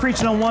if I was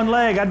preaching on one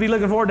leg, I'd be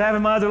looking forward to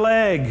having my other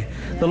leg.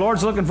 The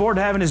Lord's looking forward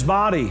to having his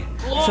body.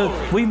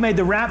 So we've made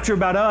the rapture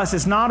about us.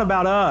 It's not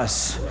about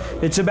us.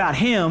 It's about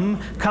him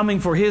coming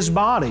for his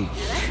body.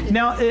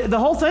 Now, the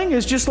whole thing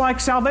is just like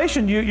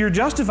salvation. You're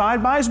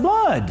justified by his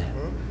blood,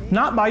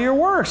 not by your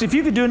works. If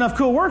you could do enough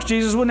cool works,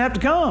 Jesus wouldn't have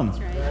to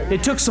come.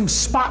 It took some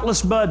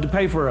spotless blood to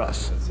pay for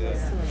us.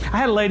 I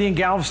had a lady in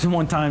Galveston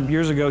one time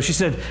years ago. She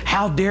said,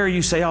 how dare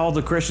you say all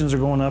the Christians are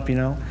going up,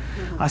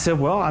 I said,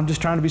 well, I'm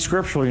just trying to be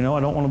scriptural, I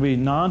don't want to be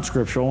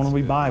non-scriptural. I want to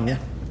be Bible.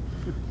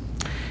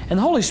 And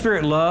the Holy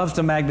Spirit loves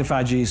to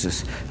magnify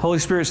Jesus. The Holy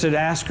Spirit said,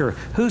 ask her,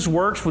 whose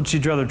works would she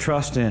rather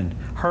trust in?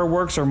 Her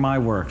works or my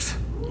works?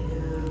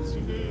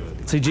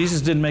 See,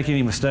 Jesus didn't make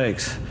any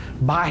mistakes.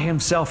 By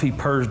himself he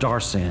purged our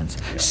sins,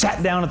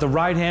 sat down at the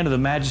right hand of the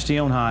Majesty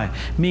on high,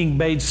 being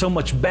made so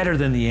much better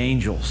than the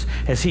angels,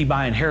 as he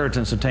by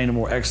inheritance obtained a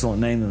more excellent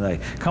name than they.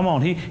 Come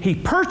on, he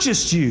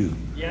purchased you.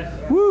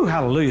 Yes. Woo,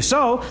 hallelujah.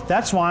 So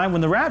that's why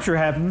when the rapture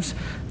happens,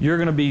 you're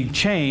going to be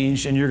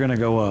changed and you're going to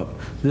go up.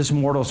 This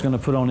mortal is going to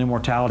put on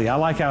immortality. I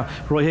like how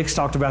Roy Hicks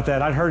talked about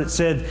that. I'd heard it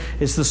said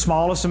it's the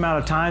smallest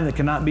amount of time that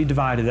cannot be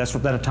divided. That's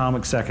what that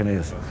atomic second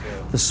is.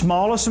 The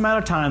smallest amount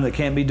of time that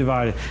can't be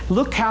divided.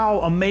 Look how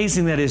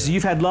amazing that is.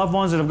 You've had loved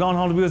ones that have gone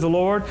home to be with the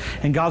Lord,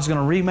 and God's going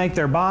to remake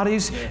their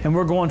bodies, and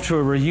we're going to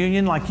a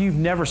reunion like you've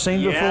never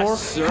seen before.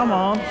 Sir. Come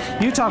on.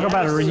 You talk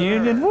about a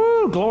reunion.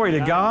 Woo, glory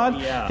to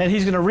God. And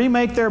he's going to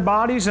remake their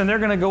bodies, and they're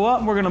going to go up,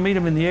 and we're going to meet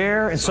them in the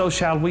air, and so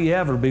shall we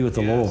ever be with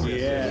the Lord.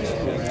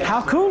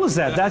 How cool is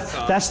that?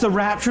 That's the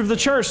rapture of the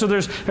church. So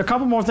there's a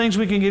couple more things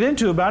we can get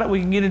into about it. We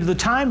can get into the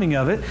timing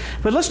of it.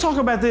 But let's talk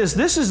about this.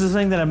 This is the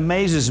thing that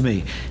amazes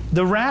me.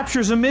 The rapture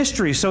is a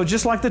mystery. So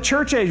just like the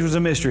church age was a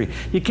mystery,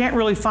 you can't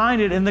really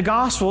find it in the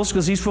Gospels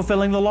because he's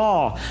fulfilling the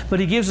law. But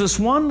he gives us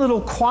one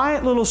little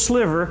quiet little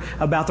sliver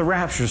about the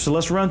rapture. So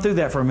let's run through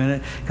that for a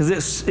minute,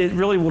 because it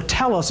really will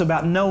tell us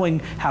about knowing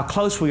how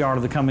close we are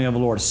to the coming of the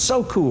Lord. It's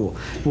so cool.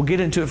 We'll get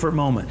into it for a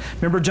moment.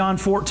 Remember John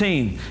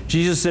 14.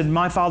 Jesus said, "In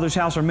my Father's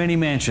house are many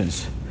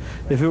mansions."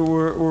 If it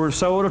were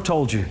so, I would have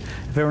told you.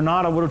 If it were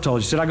not, I would have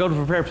told you. Said, I go to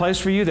prepare a place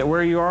for you, that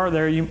where you are,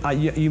 there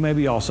you may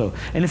be also.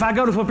 And if I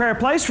go to prepare a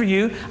place for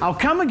you, I'll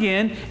come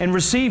again and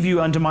receive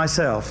you unto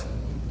myself.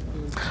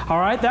 All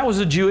right, that was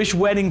a Jewish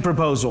wedding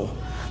proposal.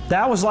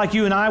 That was like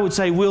you and I would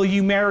say, will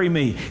you marry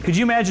me? Could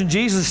you imagine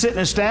Jesus sitting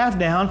his staff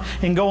down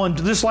and going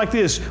just like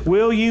this,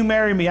 will you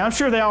marry me? I'm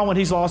sure they all went,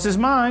 he's lost his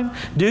mind.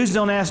 Dudes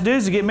don't ask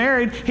dudes to get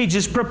married. He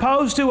just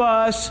proposed to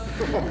us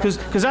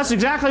because that's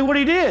exactly what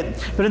he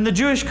did. But in the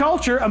Jewish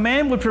culture, a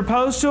man would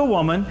propose to a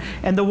woman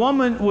and the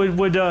woman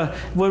would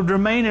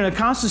remain in a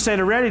constant state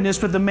of readiness,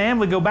 but the man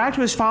would go back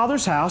to his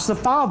father's house. The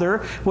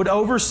father would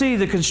oversee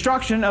the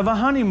construction of a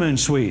honeymoon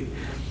suite.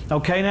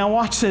 Okay, now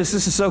watch this.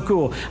 This is so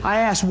cool. I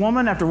asked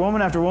woman after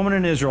woman after woman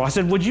in Israel. I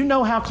said, would you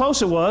know how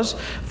close it was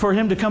for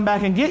him to come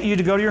back and get you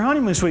to go to your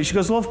honeymoon suite? She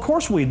goes, well, of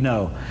course we'd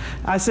know.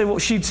 I said, well,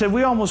 she said,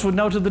 we almost would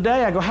know to the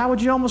day. I go, how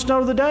would you almost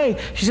know to the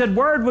day? She said,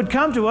 word would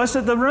come to us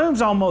that the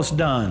room's almost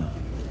done.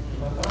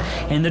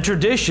 In the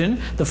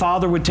tradition, the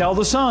father would tell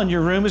the son,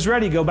 your room is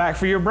ready, go back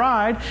for your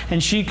bride.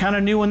 And she kind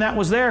of knew when that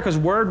was there because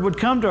word would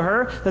come to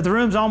her that the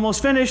room's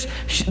almost finished.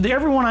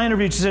 Everyone I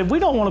interviewed, she said, we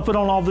don't want to put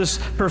on all this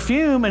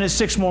perfume and it's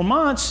 6 more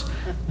months.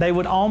 They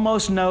would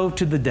almost know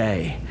to the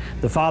day.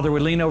 The father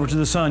would lean over to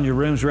the son, your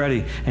room's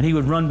ready. And he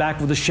would run back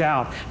with a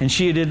shout. And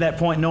she had at that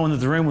point, knowing that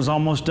the room was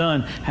almost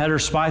done, had her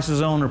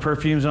spices on, her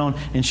perfumes on,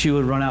 and she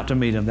would run out to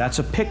meet him. That's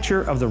a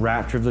picture of the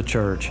rapture of the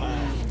church.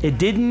 It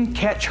didn't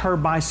catch her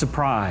by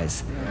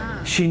surprise.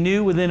 She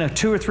knew within a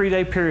 2 or 3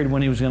 day period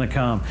when he was going to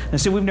come. And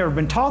so we've never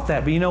been taught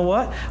that, but you know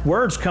what?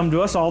 Words come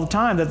to us all the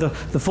time that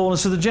the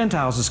fullness of the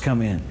Gentiles has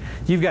come in.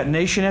 You've got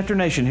nation after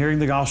nation hearing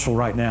the gospel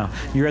right now.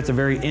 You're at the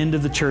very end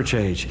of the church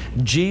age.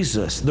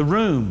 Jesus, the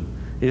room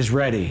is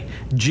ready.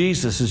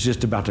 Jesus is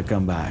just about to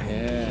come back.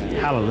 Yeah.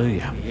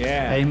 Hallelujah.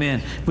 Yeah.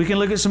 Amen. We can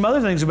look at some other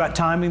things about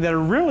timing that are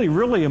really,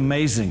 really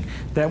amazing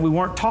that we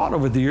weren't taught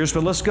over the years,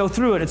 but let's go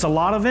through it. It's a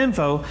lot of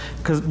info,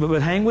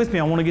 but hang with me.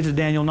 I want to get to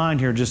Daniel 9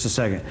 here in just a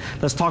second.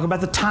 Let's talk about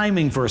the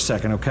timing for a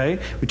second, okay?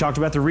 We talked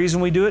about the reason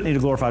we do it, need a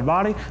glorified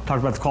body. Talked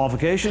about the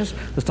qualifications.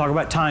 Let's talk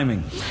about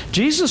timing.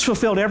 Jesus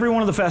fulfilled every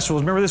one of the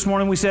festivals. Remember this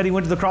morning we said he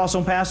went to the cross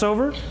on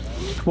Passover?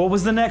 What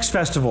was the next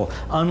festival?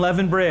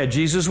 Unleavened bread.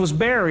 Jesus was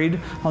buried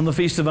on the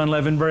Feast of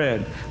Unleavened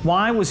Bread.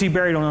 Why was he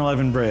buried on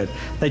unleavened bread?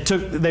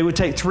 They would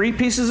take 3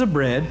 pieces of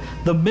bread,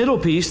 the middle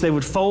piece, they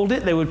would fold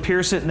it, they would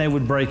pierce it, and they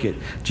would break it.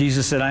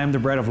 Jesus said, I am the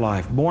bread of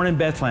life. Born in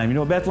Bethlehem. You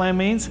know what Bethlehem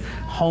means?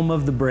 Home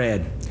of the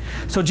bread.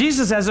 So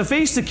Jesus has a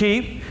feast to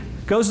keep,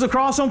 goes to the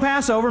cross on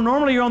Passover.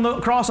 Normally you're on the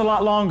cross a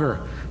lot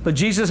longer. But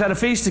Jesus had a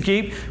feast to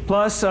keep,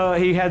 plus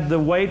he had the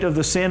weight of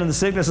the sin and the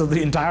sickness of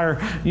the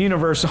entire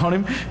universe on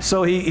him.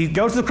 So he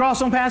goes to the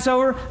cross on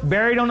Passover,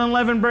 buried on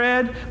unleavened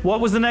bread. What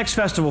was the next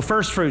festival?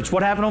 First fruits.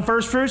 What happened on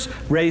first fruits?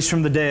 Raised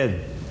from the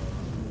dead.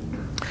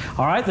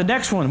 All right, the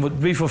next one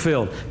would be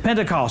fulfilled.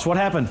 Pentecost. What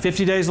happened?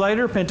 50 days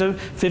later,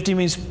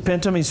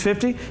 Penta means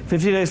 50.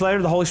 50 days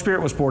later, the Holy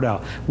Spirit was poured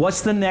out.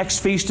 What's the next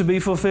feast to be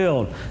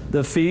fulfilled?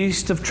 The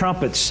Feast of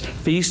Trumpets,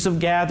 Feast of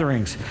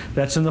Gatherings.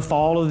 That's in the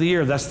fall of the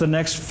year. That's the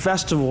next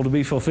festival to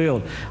be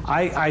fulfilled.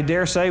 I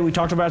dare say, we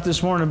talked about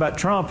this morning about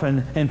Trump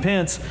and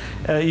Pence.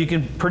 You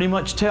can pretty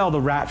much tell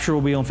the rapture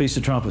will be on Feast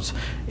of Trumpets.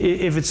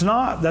 If it's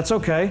not, that's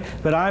okay.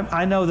 But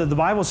I know that the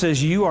Bible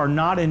says you are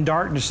not in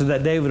darkness so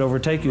that day would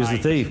overtake you as a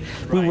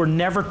thief. We were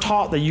never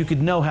taught that you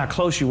could know how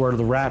close you were to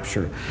the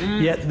rapture.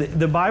 Yet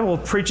the Bible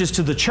preaches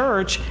to the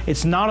church,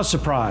 it's not a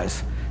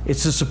surprise.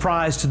 It's a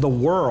surprise to the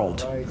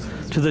world. Right.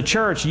 To the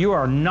church, you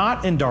are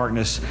not in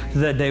darkness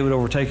that day would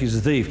overtake you as a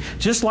thief.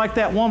 Just like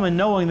that woman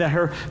knowing that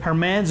her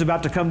man's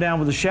about to come down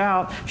with a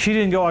shout, she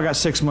didn't go, I got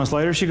 6 months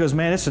later. She goes,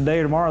 man, it's the day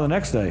or tomorrow or the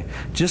next day.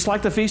 Just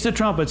like the Feast of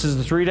Trumpets is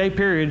the 3-day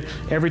period.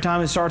 Every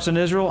time it starts in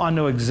Israel, I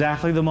know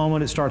exactly the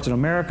moment it starts in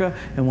America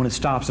and when it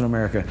stops in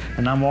America.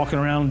 And I'm walking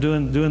around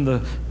doing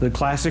the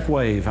classic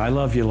wave. I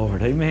love you,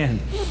 Lord.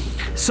 Amen.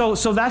 So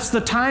that's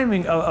the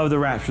timing of the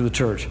rapture of the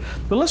church.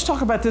 But let's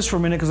talk about this for a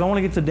minute because I want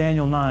to get to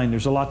Daniel 9.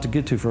 There's a lot to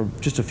get to for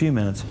just a few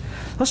minutes.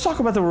 Let's talk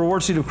about the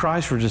reward seat of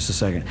Christ for just a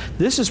second.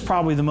 This is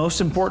probably the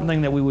most important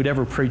thing that we would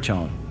ever preach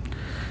on.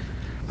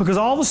 Because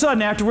all of a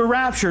sudden, after we're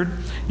raptured,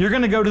 you're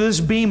going to go to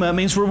this bema. It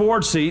means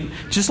reward seat.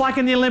 Just like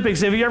in the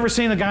Olympics. Have you ever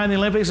seen a guy in the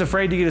Olympics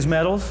afraid to get his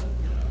medals?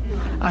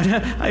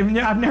 I've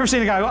never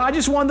seen a guy go, I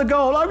just won the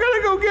gold. I'm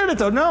going to go get it,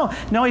 though.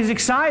 No, he's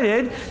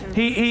excited.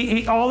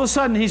 He all of a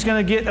sudden, he's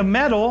going to get a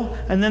medal,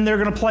 and then they're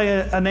going to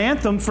play an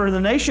anthem for the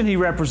nation he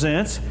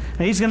represents,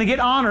 and he's going to get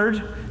honored,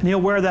 and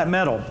he'll wear that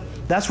medal.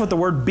 That's what the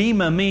word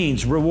bema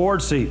means,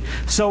 reward seat.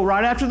 So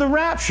right after the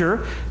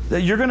rapture,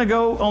 you're going to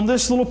go on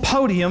this little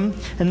podium,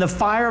 and the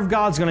fire of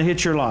God's going to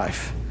hit your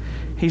life.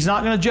 He's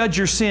not going to judge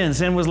your sin.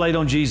 Sin was laid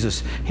on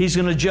Jesus. He's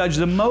going to judge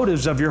the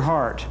motives of your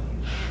heart.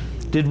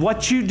 Did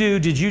what you do,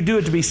 did you do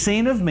it to be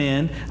seen of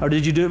men, or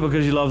did you do it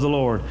because you love the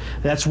Lord?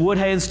 That's wood,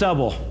 hay, and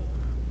stubble.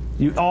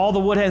 All the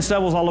wood, hay, and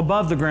stubble is all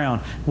above the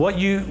ground.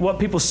 What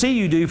people see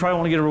you do, you probably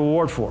want to get a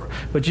reward for.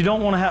 But you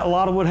don't want to have a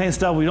lot of wood, hay, and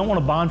stubble. You don't want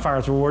a bonfire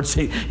as a reward.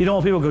 See, you don't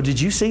want people to go, did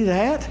you see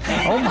that?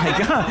 Oh my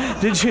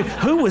God, did you?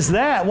 Who was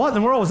that? What in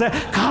the world was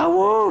that? God,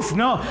 woof.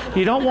 No,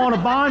 you don't want a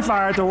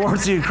bonfire at the reward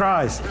seat of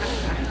Christ.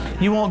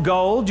 You want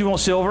gold, you want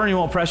silver, and you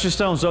want precious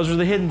stones. Those are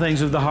the hidden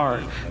things of the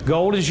heart.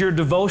 Gold is your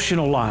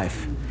devotional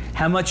life.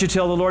 How much you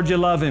tell the Lord you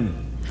love Him.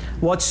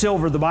 What's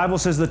silver? The Bible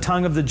says the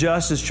tongue of the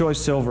just is choice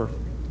silver.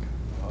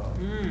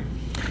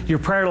 Your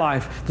prayer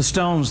life, the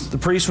stones, the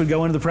priest would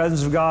go into the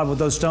presence of God with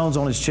those stones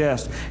on his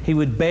chest. He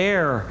would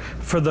bear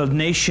for the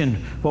nation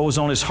what was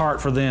on his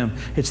heart for them.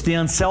 It's the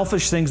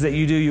unselfish things that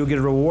you do you'll get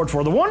a reward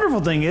for. The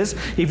wonderful thing is,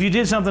 if you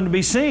did something to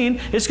be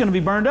seen, it's going to be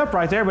burned up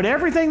right there. But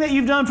everything that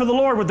you've done for the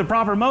Lord with the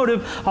proper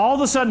motive, all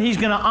of a sudden He's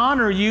going to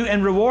honor you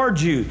and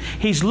reward you.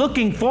 He's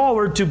looking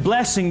forward to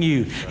blessing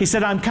you. He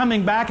said, I'm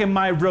coming back and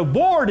my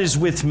reward is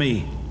with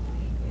me.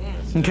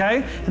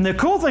 Okay? And the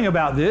cool thing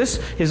about this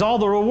is all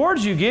the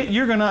rewards you get,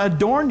 you're going to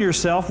adorn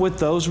yourself with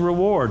those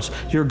rewards.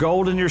 Your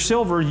gold and your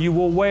silver you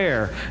will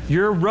wear.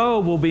 Your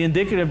robe will be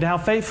indicative to how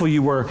faithful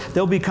you were.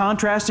 There'll be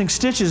contrasting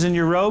stitches in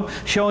your robe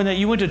showing that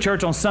you went to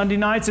church on Sunday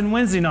nights and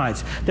Wednesday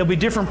nights. There'll be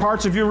different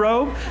parts of your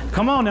robe.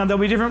 Come on now,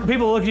 there'll be different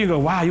people look at you and go,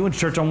 wow, you went to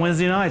church on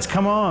Wednesday nights.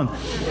 Come on.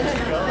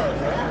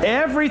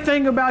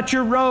 Everything about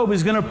your robe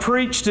is going to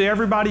preach to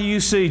everybody you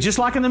see. Just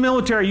like in the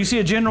military, you see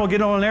a general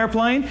get on an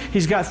airplane.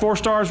 He's got 4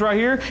 stars right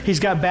here.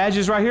 He's got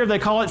badges right here. They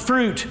call it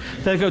fruit.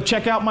 They go,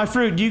 check out my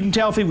fruit. You can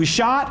tell if he was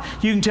shot.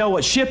 You can tell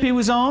what ship he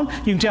was on.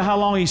 You can tell how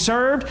long he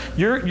served.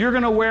 You're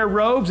going to wear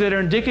robes that are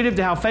indicative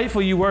to how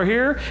faithful you were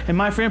here. And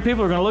my friend,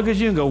 people are going to look at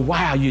you and go,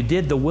 wow, you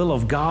did the will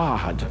of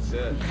God. That's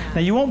it.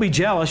 Now, you won't be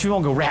jealous. You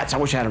won't go, rats, I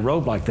wish I had a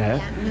robe like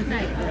that.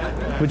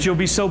 But you'll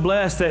be so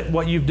blessed that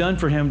what you've done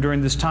for Him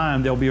during this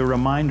time, there'll be a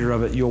reminder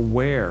of it. You'll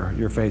wear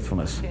your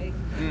faithfulness. Okay.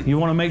 You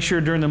want to make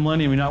sure during the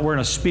millennium you're not wearing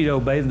a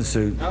Speedo bathing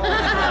suit.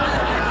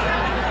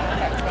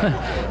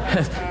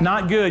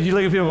 Not good. You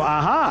look at people,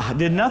 aha,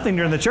 did nothing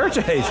during the church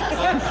age.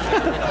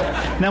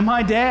 Now,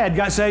 my dad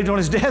got saved on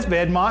his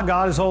deathbed, mocked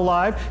God his whole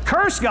life,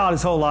 cursed God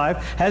his whole life,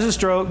 has a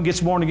stroke, and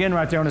gets born again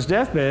right there on his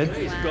deathbed.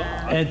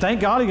 And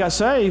thank God he got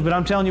saved. But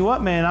I'm telling you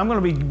what, man,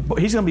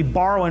 he's going to be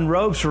borrowing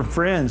robes from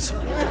friends.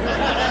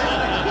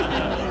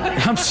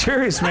 I'm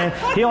serious, man.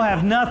 He'll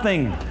have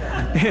nothing.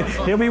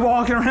 He'll be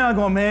walking around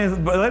going,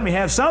 man, let me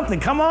have something.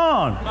 Come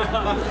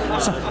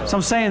on. So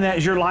I'm saying that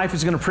as your life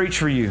is going to preach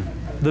for you.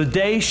 The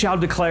day shall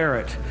declare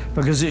it,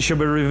 because it shall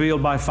be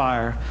revealed by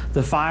fire.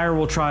 The fire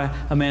will try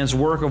a man's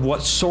work of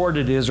what sort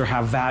it is or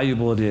how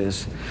valuable it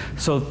is.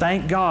 So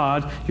thank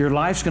God your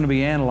life's going to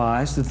be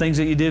analyzed. The things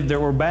that you did that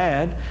were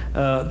bad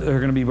are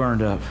going to be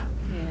burned up.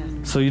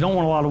 So you don't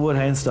want a lot of wood,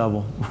 hay, and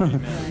stubble.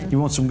 You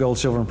want some gold,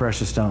 silver, and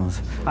precious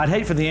stones. I'd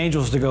hate for the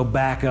angels to go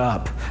back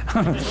up.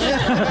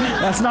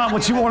 That's not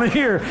what you want to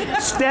hear.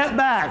 Step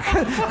back.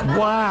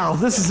 Wow,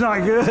 this is not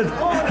good.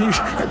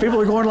 People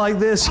are going like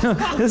this.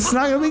 This is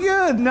not going to be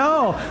good.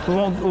 No, we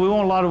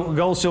want a lot of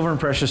gold, silver, and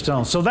precious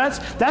stones. So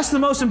that's the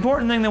most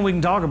important thing that we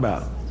can talk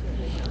about.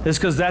 It's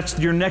because that's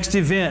your next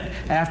event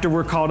after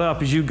we're caught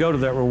up as you go to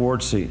that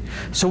reward seat.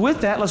 So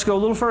with that, let's go a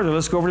little further.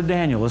 Let's go over to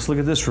Daniel. Let's look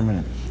at this for a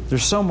minute.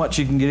 There's so much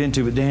you can get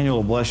into, but Daniel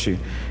will bless you.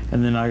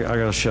 And then I got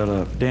to shut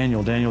up.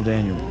 Daniel.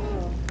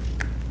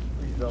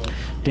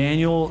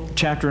 Daniel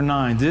chapter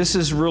 9. This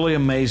is really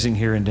amazing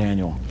here in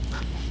Daniel.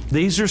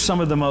 These are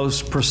some of the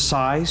most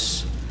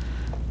precise,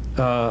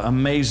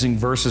 amazing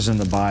verses in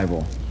the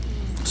Bible.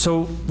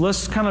 So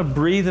let's kind of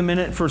breathe a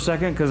minute for a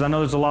second, because I know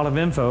there's a lot of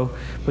info.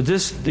 But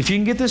if you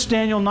can get this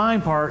Daniel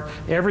 9 part,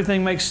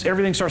 everything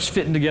starts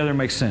fitting together and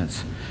makes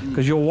sense.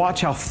 Because you'll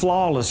watch how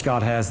flawless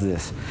God has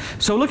this.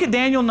 So look at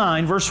Daniel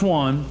 9, verse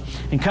 1,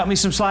 and cut me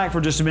some slack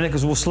for just a minute,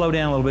 because we'll slow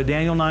down a little bit.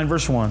 Daniel 9,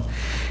 verse 1.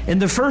 In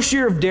the first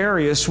year of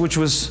Darius, which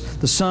was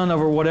the son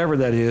over whatever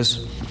that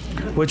is,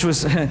 which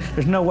was,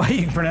 there's no way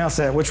you can pronounce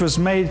that, which was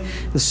made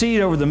the seed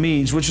over the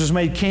Medes, which was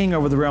made king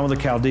over the realm of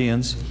the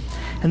Chaldeans.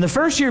 In the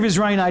first year of his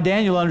reign, I,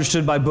 Daniel,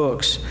 understood by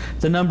books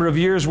the number of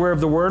years whereof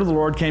the word of the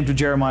Lord came to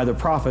Jeremiah the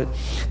prophet,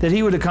 that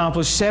he would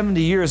accomplish 70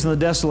 years in the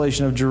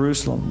desolation of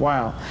Jerusalem.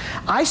 Wow.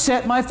 I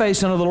set my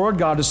face unto the Lord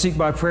God to seek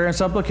by prayer and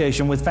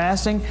supplication with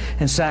fasting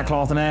and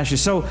sackcloth and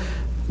ashes. So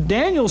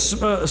Daniel's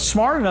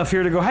smart enough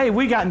here to go, hey,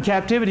 we got in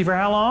captivity for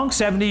how long?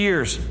 70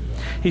 years.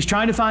 He's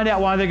trying to find out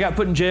why they got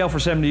put in jail for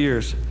 70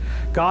 years.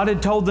 God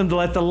had told them to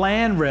let the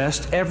land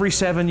rest every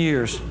 7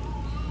 years.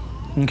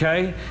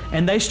 Okay?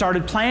 And they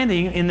started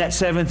planting in that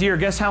 7th year.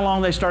 Guess how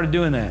long they started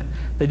doing that?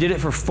 They did it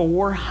for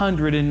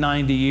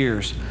 490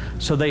 years.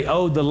 So they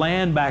owed the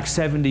land back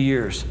 70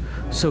 years.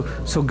 So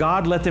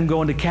God let them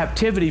go into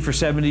captivity for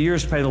 70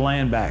 years to pay the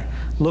land back.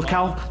 Look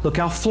how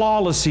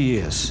flawless He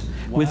is.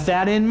 Wow. With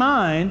that in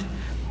mind,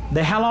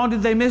 how long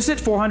did they miss it?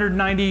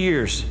 490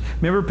 years.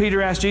 Remember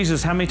Peter asked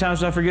Jesus, how many times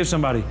did I forgive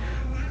somebody?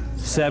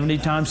 70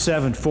 times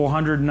 7,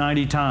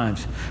 490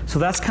 times. So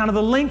that's kind of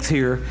the length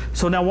here.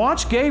 So now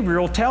watch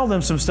Gabriel tell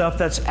them some stuff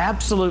that's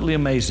absolutely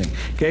amazing.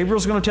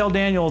 Gabriel's going to tell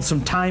Daniel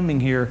some timing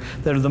here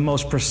that are the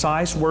most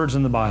precise words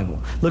in the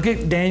Bible. Look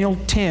at Daniel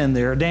 10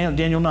 there,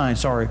 Daniel 9,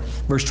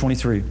 verse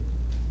 23.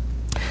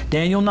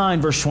 Daniel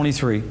 9, verse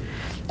 23.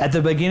 At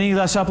the beginning of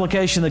thy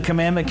supplication, the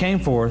commandment came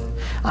forth.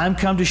 I am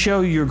come to show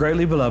you you're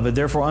greatly beloved.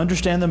 Therefore,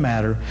 understand the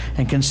matter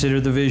and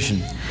consider the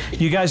vision.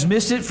 You guys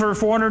missed it for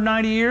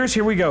 490 years?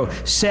 Here we go.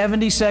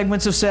 70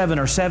 segments of 7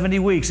 or 70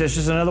 weeks. That's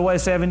just another way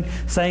of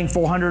saying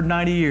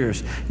 490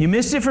 years. You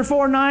missed it for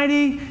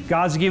 490?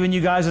 God's giving you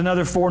guys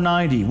another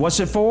 490. What's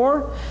it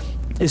for?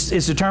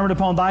 It's determined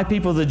upon thy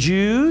people, the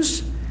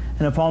Jews,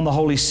 and upon the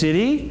holy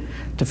city,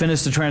 to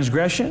finish the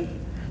transgression,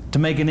 to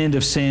make an end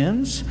of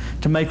sins,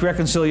 to make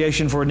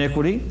reconciliation for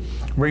iniquity,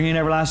 bring in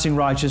everlasting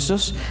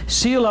righteousness,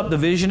 seal up the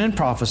vision and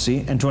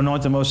prophecy, and to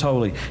anoint the most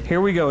holy. Here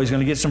we go. He's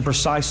going to get some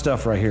precise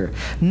stuff right here.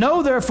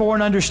 Know therefore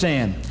and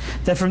understand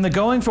that from the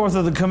going forth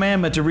of the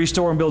commandment to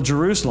restore and build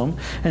Jerusalem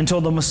until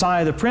the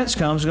Messiah, the Prince,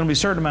 comes, there's going to be a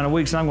certain amount of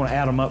weeks, and I'm going to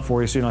add them up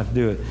for you so you don't have to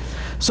do it.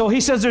 So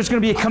he says there's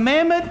going to be a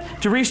commandment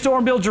to restore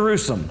and build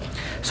Jerusalem.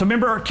 So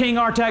remember King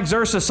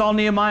Artaxerxes saw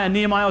Nehemiah, and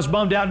Nehemiah was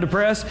bummed out and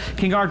depressed.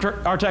 King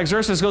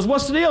Artaxerxes goes,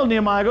 what's the deal?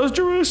 Nehemiah goes,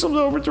 Jerusalem's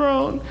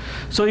overthrown.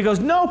 So he goes,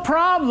 no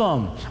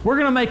problem. We're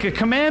going to make a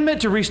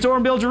commandment to restore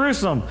and build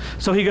Jerusalem.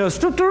 So he goes,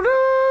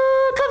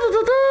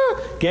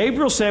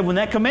 Gabriel said when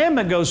that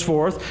commandment goes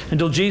forth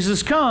until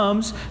Jesus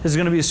comes, there's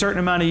going to be a certain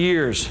amount of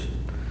years.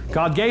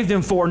 God gave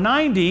them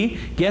 490.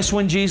 Guess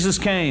when Jesus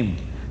came?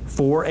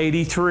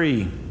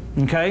 483.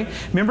 Okay?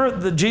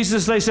 Remember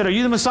Jesus, they said, are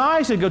you the Messiah?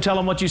 He said, go tell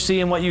them what you see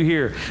and what you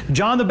hear.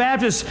 John the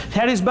Baptist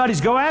had his buddies,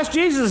 go ask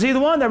Jesus, is he the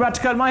one? They're about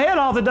to cut my head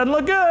off. It doesn't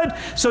look good.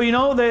 So,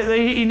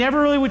 he never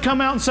really would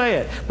come out and say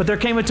it. But there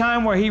came a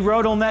time where he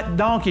rode on that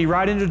donkey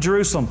right into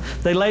Jerusalem.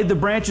 They laid the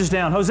branches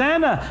down.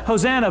 Hosanna,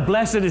 Hosanna,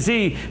 blessed is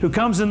he who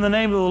comes in the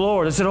name of the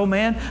Lord. I said, oh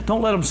man,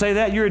 don't let them say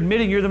that. You're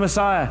admitting you're the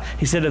Messiah.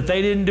 He said, if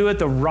they didn't do it,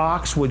 the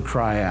rocks would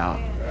cry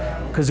out.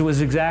 Because it was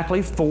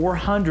exactly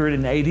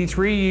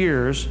 483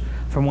 years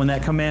from when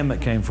that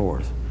commandment came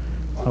forth.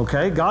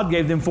 Okay, God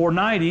gave them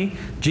 490.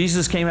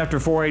 Jesus came after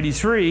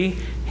 483.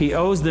 He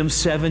owes them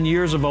 7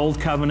 years of old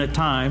covenant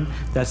time.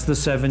 That's the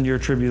 7-year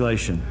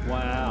tribulation.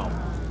 Wow.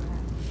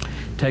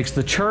 Takes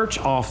the church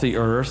off the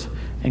earth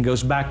and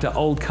goes back to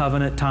old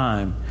covenant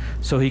time.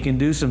 So he can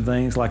do some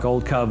things like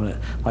old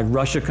covenant. Like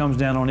Russia comes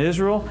down on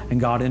Israel and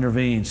God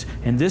intervenes.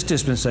 In this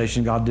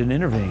dispensation, God didn't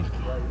intervene.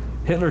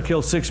 Hitler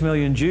killed 6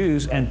 million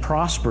Jews and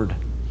prospered.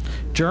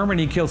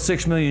 Germany killed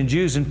 6 million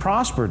Jews and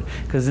prospered,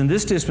 because in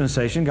this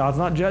dispensation, God's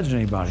not judging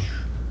anybody.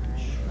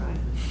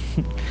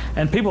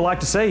 And people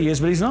like to say he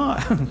is, but he's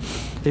not.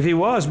 If he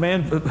was,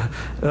 man,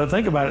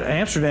 think about it.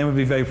 Amsterdam would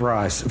be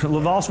vaporized.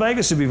 Las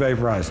Vegas would be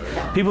vaporized.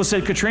 People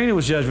said Katrina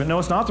was judgment. No,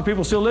 it's not. The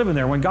people still living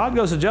there. When God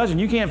goes to judging,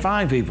 you can't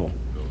find people.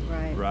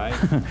 Right.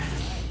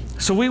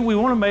 So we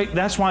want to make,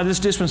 that's why this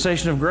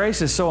dispensation of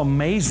grace is so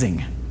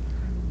amazing,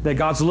 that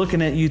God's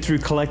looking at you through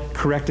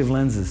corrective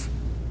lenses.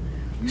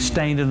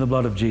 Stained in the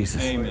blood of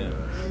Jesus. Amen.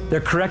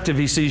 They're corrective.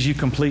 He sees you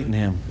complete in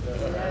Him.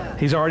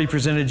 He's already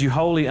presented you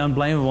holy,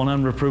 unblameable,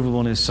 and unreprovable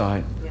in His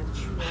sight.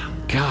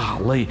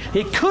 Golly,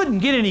 it couldn't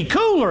get any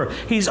cooler.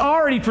 He's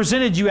already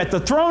presented you at the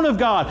throne of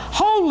God,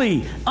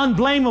 holy,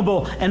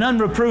 unblameable, and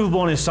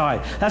unreprovable in His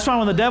sight. That's why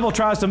when the devil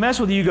tries to mess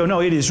with you, you go,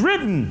 no, it is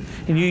written.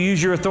 And you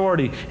use your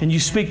authority and you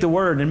speak the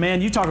word. And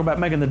man, you talk about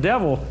making the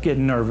devil get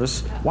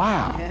nervous.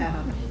 Wow.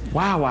 Yeah.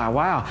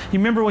 Wow. You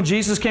remember when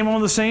Jesus came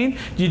on the scene?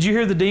 Did you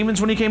hear the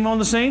demons when He came on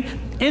the scene?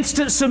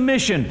 Instant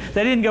submission.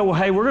 They didn't go, well,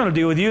 hey, we're going to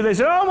deal with you. They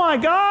said, oh my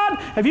God,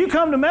 have you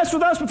come to mess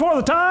with us before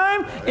the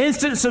time?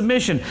 Instant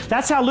submission.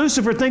 That's how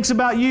Lucifer thinks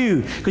about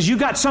you, because you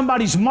got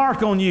somebody's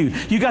mark on you.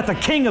 You got the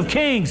King of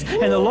Kings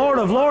and the Lord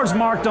of Lords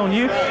marked on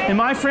you. And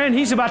my friend,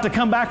 He's about to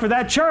come back for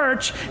that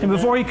church. And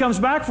before He comes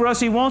back for us,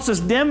 He wants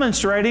us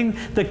demonstrating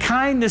the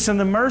kindness and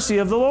the mercy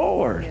of the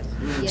Lord.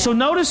 Yeah. So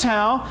notice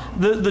how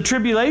the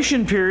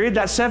tribulation period,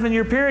 that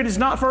 7-year period, is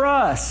not for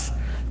us.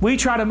 We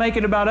try to make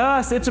it about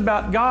us. It's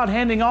about God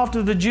handing off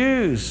to the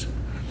Jews.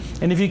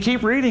 And if you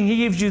keep reading, He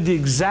gives you the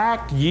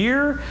exact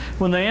year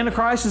when the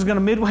Antichrist is going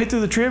to midway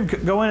through the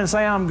trib go in and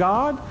say, I'm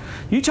God.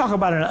 You talk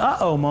about an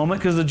uh-oh moment,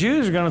 because the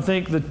Jews are going to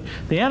think that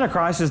the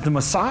Antichrist is the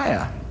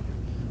Messiah.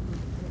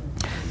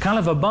 Kind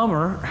of a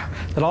bummer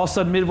that all of a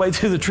sudden midway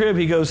through the trib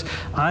He goes,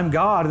 I'm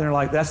God. And they're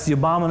like, that's the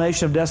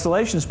abomination of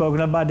desolation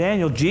spoken of by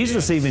Daniel.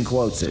 Jesus even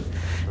quotes it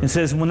and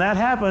says, when that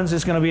happens,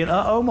 it's going to be an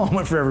uh-oh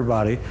moment for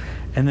everybody.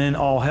 And then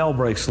all hell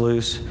breaks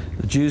loose.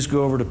 The Jews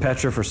go over to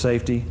Petra for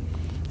safety.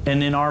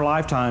 And in our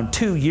lifetime,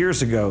 2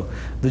 years ago,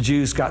 the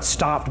Jews got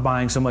stopped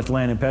buying so much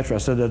land in Petra. I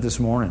said that this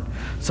morning.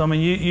 So I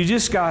mean, you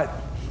just got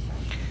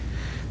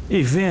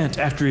event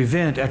after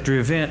event after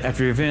event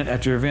after event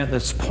after event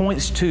that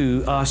points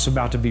to us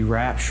about to be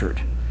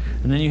raptured.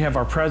 And then you have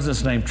our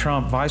president's name,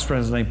 Trump, vice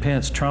president's name,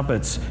 Pence, Trump,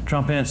 Pence.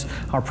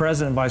 Our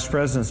president and vice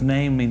president's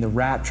name mean the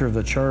rapture of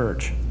the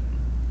church.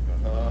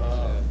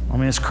 I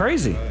mean, it's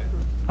crazy.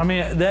 I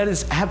mean, that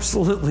is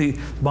absolutely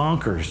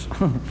bonkers.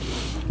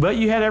 But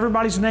you had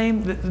everybody's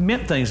name that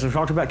meant things. We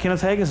talked about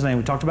Kenneth Hagin's name.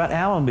 We talked about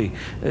Allenby.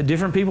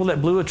 Different people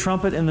that blew a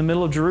trumpet in the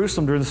middle of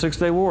Jerusalem during the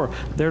Six-Day War.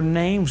 Their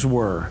names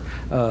were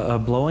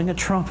blowing a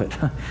trumpet.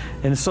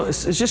 And so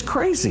it's just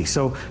crazy.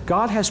 So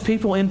God has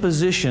people in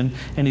position,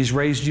 and He's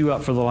raised you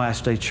up for the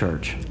last day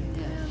church.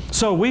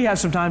 So we have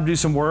some time to do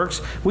some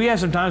works. We have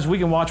some times we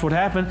can watch what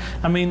happened.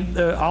 I mean,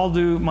 I'll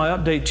do my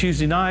update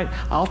Tuesday night.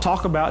 I'll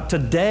talk about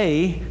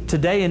today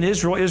in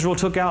Israel. Israel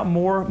took out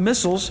more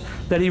missiles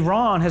that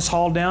Iran has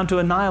hauled down to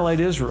annihilate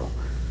Israel.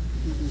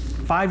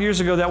 5 years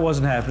ago, that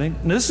wasn't happening.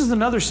 Now, this is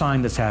another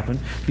sign that's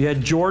happened. You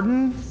had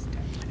Jordan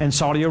and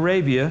Saudi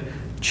Arabia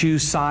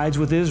choose sides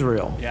with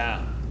Israel.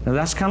 Yeah. Now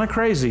that's kind of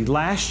crazy.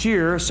 Last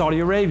year,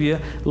 Saudi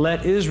Arabia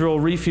let Israel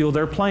refuel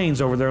their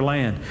planes over their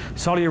land.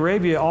 Saudi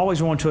Arabia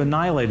always wanted to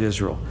annihilate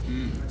Israel.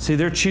 See,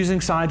 they're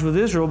choosing sides with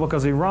Israel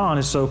because Iran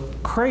is so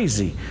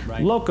crazy.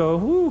 Right.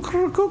 Loco,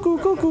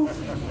 cuckoo.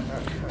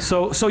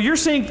 So you're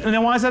seeing, and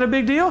then why is that a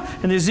big deal?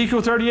 In the Ezekiel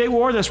 38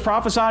 war that's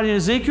prophesied in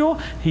Ezekiel,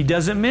 he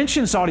doesn't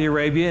mention Saudi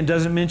Arabia and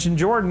doesn't mention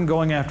Jordan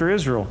going after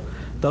Israel.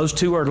 Those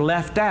two are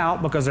left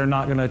out because they're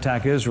not going to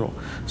attack Israel.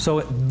 So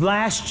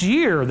last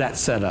year that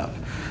set up.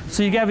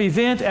 So you have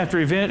event after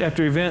event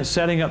after event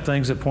setting up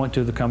things that point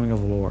to the coming of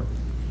the Lord.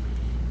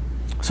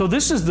 So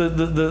this is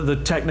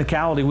the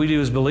technicality we do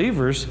as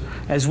believers.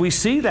 As we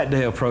see that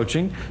day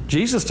approaching,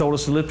 Jesus told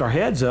us to lift our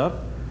heads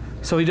up.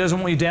 So He doesn't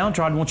want you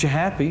downtrodden, He wants you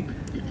happy.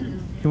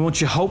 He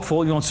wants you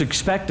hopeful. He wants you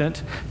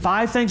expectant.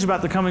 5 things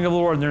about the coming of the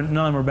Lord, and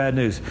none of them are bad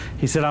news.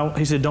 He said,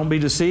 don't be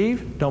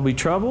deceived. Don't be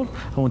troubled.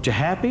 I want you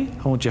happy.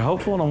 I want you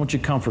hopeful. And I want you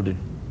comforted.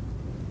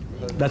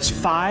 That's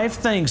 5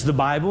 things the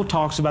Bible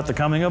talks about the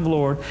coming of the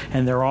Lord,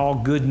 and they're all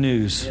good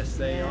news. Yes,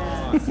 they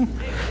are.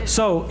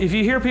 So if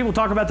you hear people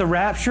talk about the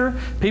rapture,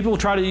 people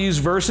try to use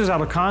verses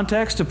out of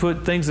context to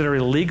put things that are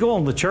illegal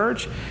in the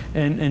church,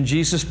 and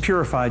Jesus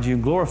purified you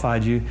and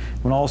glorified you.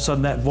 When all of a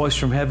sudden that voice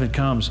from heaven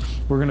comes,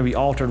 we're going to be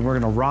altered, and we're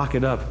going to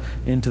rocket up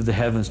into the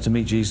heavens to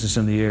meet Jesus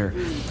in the air.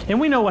 And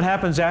we know what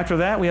happens after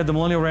that. We have the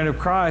millennial reign of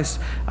Christ.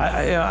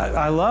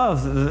 I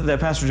love that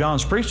Pastor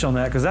John's preached on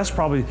that, because that's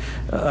probably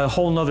a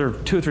whole nother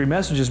 2 or 3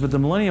 messages, but the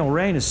millennial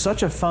reign is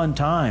such a fun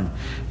time.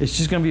 It's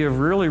just going to be a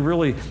really,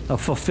 really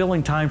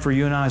fulfilling time for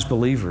you and I as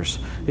believers.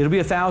 It'll be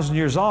 1,000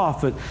 years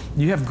off, but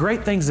you have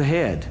great things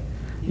ahead.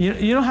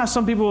 You know how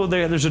some people,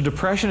 there's a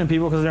depression in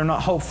people because they're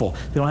not hopeful.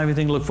 They don't have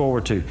anything to look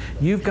forward to.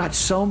 You've got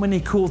so many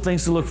cool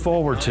things to look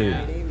forward to.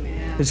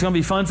 Amen. It's going to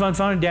be fun,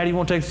 and Daddy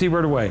won't take the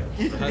T-bird away.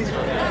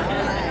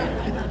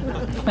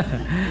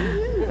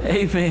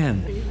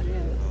 Amen.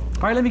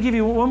 All right, let me give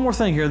you one more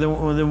thing here,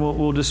 then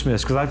we'll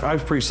dismiss, because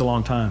I've preached a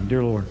long time.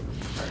 Dear Lord.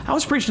 I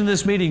was preaching in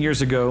this meeting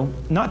years ago,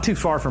 not too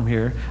far from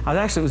here. It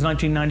was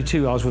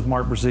 1992. I was with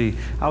Mark Brzee.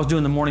 I was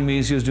doing the morning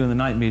meetings. He was doing the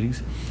night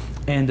meetings.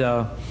 And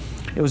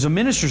it was a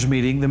ministers'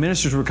 meeting. The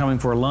ministers were coming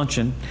for a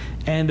luncheon.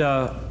 And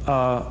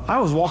I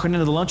was walking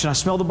into the luncheon. I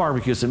smelled the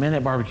barbecue. I said, man,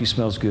 that barbecue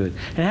smells good.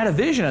 And I had a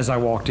vision as I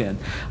walked in.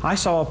 I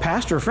saw a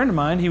pastor, a friend of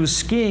mine. He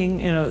was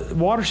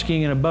water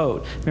skiing in a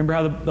boat. Remember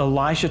how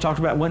Elisha talked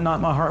about, "Went not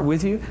my heart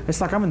with you"?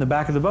 It's like I'm in the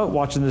back of the boat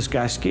watching this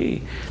guy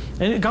ski.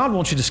 And God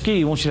wants you to ski.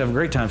 He wants you to have a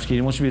great time skiing.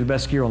 He wants you to be the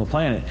best skier on the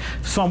planet.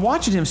 So I'm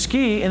watching him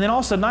ski, and then all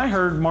of a sudden I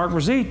heard Mark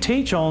Brzee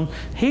teach on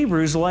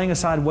Hebrews, laying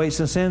aside weights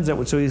and sins that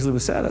would so easily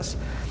beset us.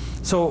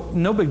 So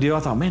no big deal. I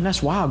thought, man,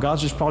 that's wild.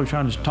 God's just probably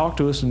trying to talk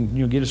to us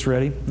and get us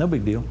ready. No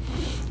big deal.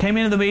 Came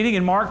into the meeting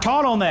and Mark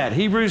taught on that.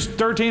 Hebrews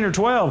 13 or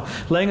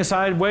 12, laying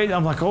aside weight.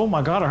 I'm like, oh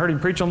my God, I heard him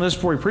preach on this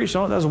before he preached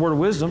on it. That was a word of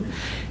wisdom.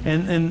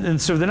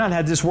 And so then I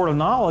had this word of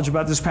knowledge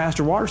about this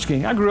pastor water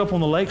skiing. I grew up on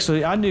the lake,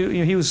 so I knew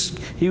he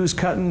was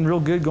cutting real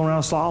good going around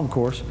a slalom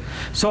course.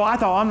 So I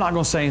thought, I'm not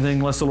going to say anything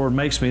unless the Lord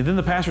makes me. Then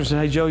the pastor said,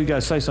 hey, Joe, you got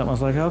to say something. I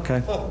was like,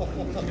 okay.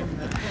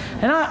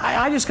 And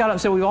I just got up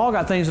and said, we've all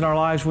got things in our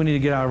lives we need to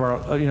get out of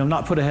our,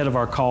 not put ahead of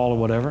our call or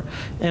whatever.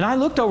 And I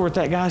looked over at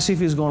that guy to see if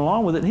he was going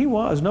along with it, and he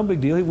was. No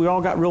big deal. We all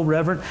got real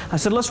reverent. I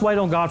said, let's wait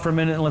on God for a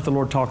minute and let the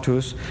Lord talk to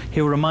us.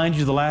 He'll remind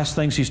you the last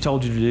things He's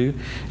told you to do.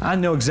 I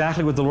know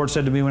exactly what the Lord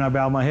said to me when I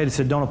bowed my head. He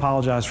said, don't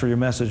apologize for your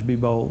message. Be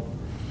bold.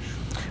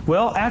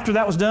 Well, after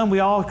that was done, we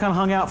all kind of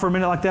hung out for a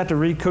minute like that to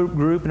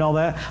regroup and all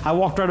that. I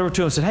walked right over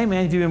to him and said, hey,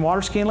 man, have you been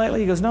water skiing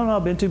lately? He goes, no,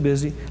 I've been too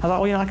busy. I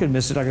thought, well, I could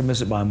miss it. I could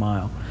miss it by a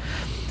mile.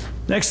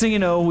 Next thing you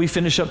know, we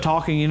finish up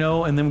talking,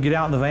 and then we get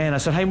out in the van. I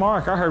said, hey,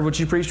 Mark, I heard what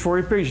you preached before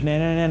you preached.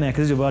 Nah,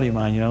 because he's a buddy of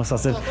mine, So I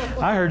said,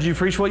 I heard you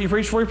preach what you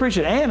preached before you preached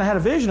it. And I had a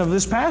vision of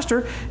this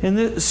pastor in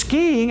the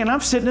skiing, and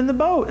I'm sitting in the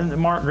boat. And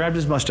Mark grabbed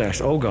his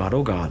mustache. Oh, God,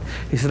 oh, God.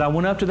 He said, I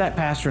went up to that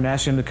pastor and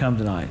asked him to come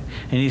tonight.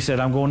 And he said,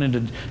 I'm going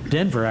into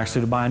Denver,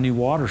 actually, to buy a new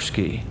water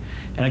ski.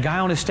 And a guy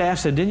on his staff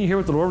said, didn't you hear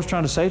what the Lord was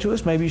trying to say to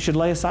us? Maybe you should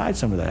lay aside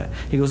some of that.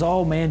 He goes,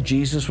 oh, man,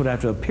 Jesus would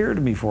have to appear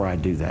to me before I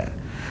do that.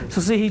 So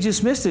see, he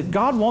just missed it.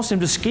 God wants him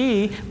to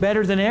ski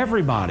better than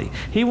everybody.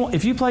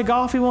 If you play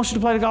golf, He wants you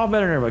to play the golf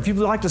better than everybody. If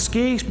you like to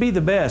ski, be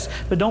the best.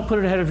 But don't put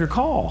it ahead of your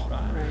call.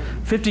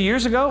 50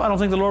 years ago, I don't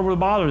think the Lord would have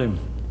bothered him.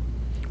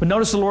 But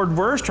notice the Lord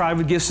first tried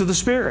with gifts of the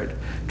Spirit.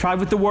 Tried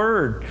with the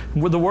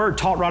Word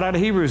taught right out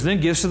of Hebrews,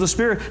 then gifts of the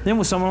Spirit, then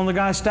with someone on the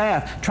guy's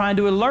staff, trying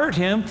to alert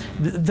him.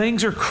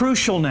 Things are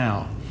crucial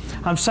now.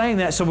 I'm saying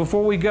that so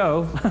before we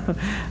go,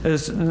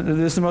 this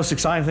is the most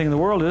exciting thing in the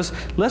world is,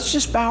 let's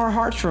just bow our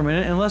hearts for a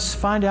minute and let's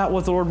find out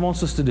what the Lord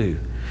wants us to do.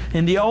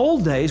 In the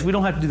old days, we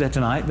don't have to do that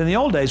tonight, but in the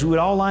old days, we would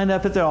all line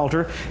up at the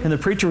altar and the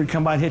preacher would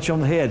come by and hit you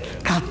on the head.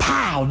 God,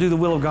 pow, do the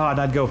will of God.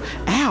 And I'd go,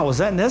 ow, is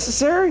that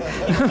necessary?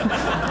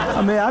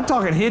 I mean, I'm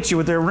talking hit you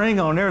with their ring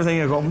on and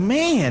everything. I go,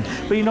 man,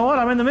 but you know what?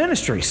 I'm in the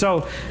ministry.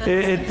 So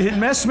it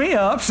messed me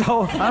up,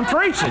 so I'm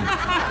preaching.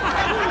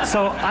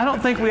 So I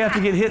don't think we have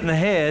to get hit in the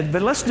head,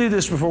 but let's do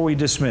this before we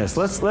dismiss.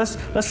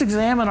 Let's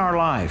examine our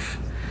life.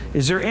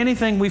 Is there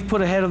anything we've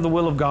put ahead of the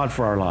will of God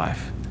for our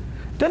life?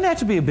 Doesn't have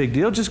to be a big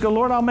deal. Just go,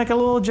 Lord, I'll make a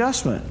little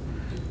adjustment.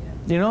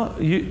 You know,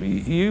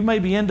 you may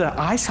be into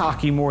ice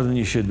hockey more than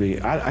you should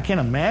be. I can't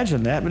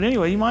imagine that, but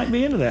anyway, you might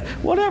be into that.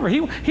 Whatever.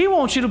 He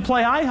wants you to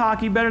play ice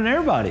hockey better than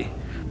everybody.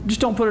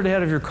 Just don't put it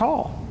ahead of your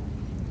call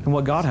and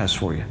what God has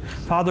for you.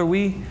 Father,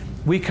 we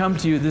come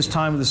to you at this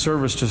time of the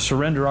service to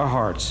surrender our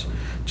hearts.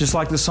 Just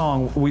like the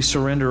song, we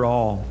surrender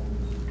all.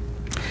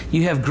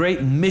 You have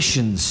great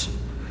missions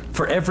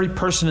for every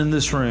person in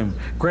this room,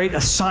 great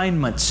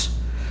assignments.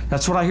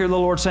 That's what I hear the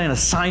Lord saying,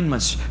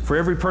 assignments for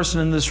every person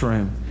in this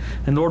room.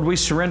 And Lord, we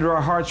surrender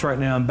our hearts right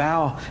now and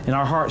bow in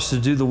our hearts to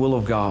do the will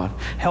of God.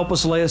 Help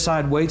us lay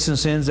aside weights and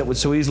sins that would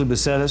so easily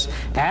beset us,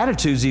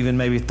 attitudes even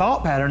maybe,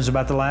 thought patterns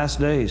about the last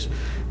days.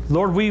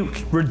 Lord, we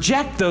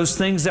reject those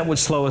things that would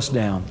slow us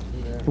down.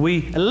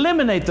 We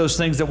eliminate those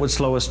things that would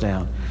slow us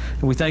down.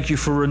 And we thank you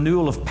for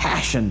renewal of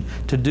passion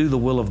to do the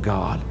will of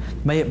God.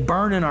 May it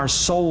burn in our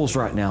souls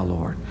right now,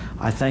 Lord.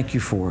 I thank you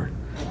for it.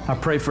 I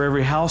pray for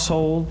every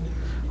household.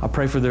 I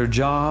pray for their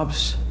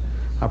jobs.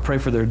 I pray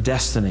for their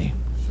destiny.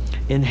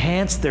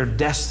 Enhance their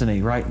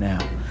destiny right now.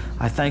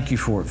 I thank you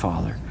for it,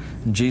 Father.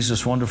 In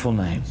Jesus' wonderful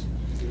name.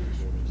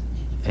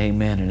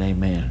 Amen and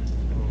amen.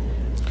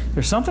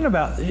 There's something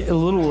about a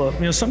little,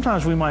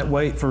 sometimes we might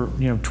wait for,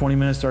 20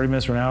 minutes, 30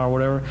 minutes, or an hour, or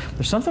whatever.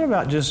 There's something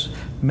about just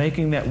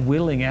making that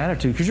willing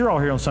attitude. Because you're all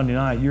here on Sunday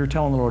night. You're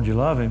telling the Lord you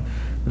love Him.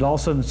 But all of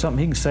a sudden, something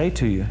He can say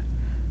to you,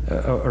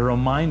 a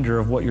reminder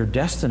of what your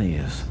destiny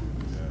is.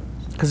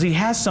 Because He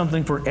has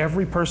something for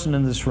every person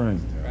in this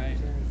room. Right.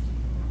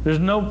 There's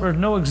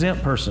no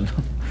exempt person.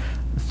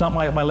 It's not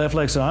my left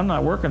leg saying, I'm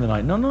not working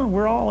tonight. No,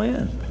 we're all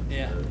in.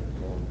 Yeah.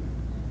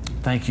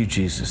 Thank you,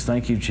 Jesus.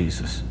 Thank you,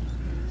 Jesus.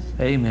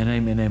 Amen,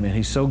 amen, amen.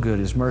 He's so good.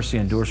 His mercy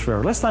endures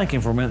forever. Let's thank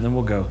Him for a minute and then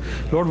we'll go.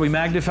 Lord, we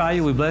magnify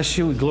you. We bless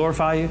you. We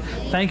glorify you.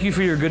 Thank you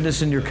for your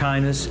goodness and your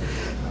kindness.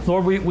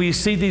 Lord, we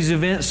see these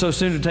events so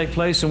soon to take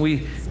place, and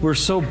we're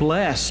so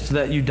blessed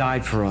that you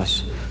died for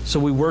us. So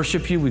we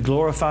worship you, we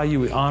glorify you,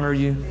 we honor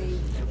you.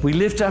 We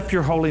lift up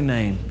your holy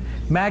name,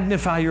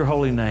 magnify your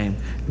holy name,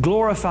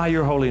 glorify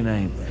your holy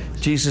name.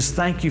 Jesus,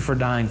 thank you for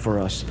dying for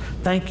us.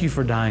 Thank you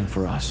for dying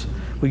for us.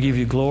 We give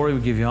you glory,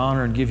 we give you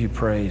honor, and give you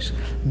praise.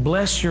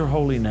 Bless your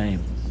holy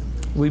name.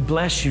 We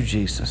bless you,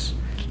 Jesus.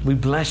 We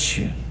bless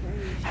you.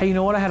 Hey, you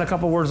know what? I had a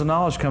couple words of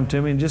knowledge come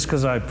to me, and just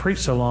because I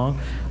preached so long,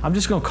 I'm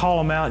just going to call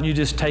them out, and you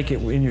just take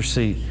it in your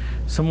seat.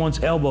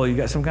 Someone's elbow, you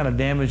got some kind of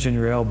damage in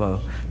your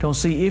elbow. Don't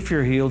see if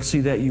you're healed,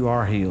 see that you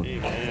are healed.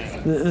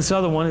 Amen. This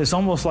other one, it's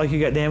almost like you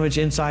got damage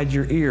inside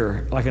your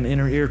ear, like an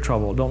inner ear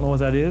trouble. Don't know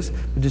what that is,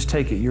 but just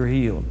take it, you're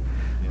healed.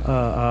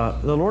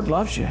 The Lord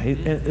loves you.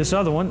 This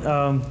other one,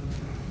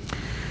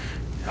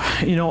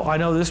 I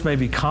know this may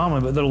be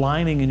common, but the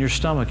lining in your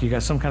stomach, you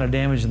got some kind of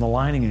damage in the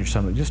lining in your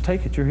stomach. Just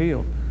take it, you're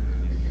healed.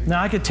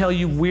 Now, I could tell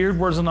you weird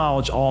words of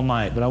knowledge all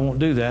night, but I won't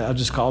do that. I'll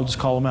just call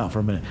them out for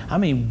a minute. I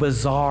mean,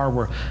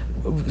 bizarre.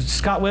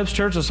 Scott Webb's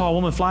church, I saw a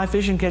woman fly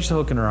fishing, catch the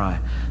hook in her eye.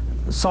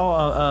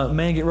 Saw a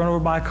man get run over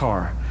by a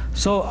car.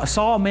 So I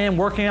saw a man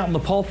working out in the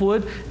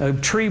pulpwood. A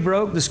tree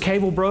broke. This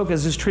cable broke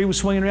as this tree was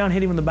swinging around,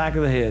 hit him in the back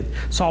of the head.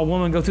 Saw a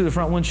woman go through the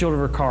front windshield of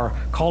her car.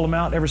 Called him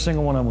out. Every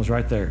single one of them was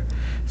right there.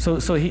 So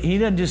he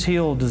doesn't just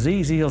heal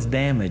disease. He heals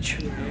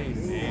damage.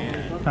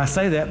 Amen. I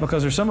say that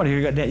because there's somebody here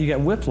you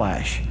got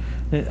whiplash.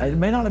 It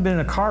may not have been in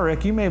a car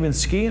wreck. You may have been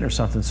skiing or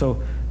something. So,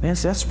 man,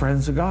 that's the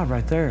presence of God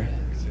right there.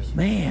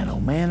 Man,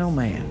 oh man, oh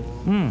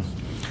man.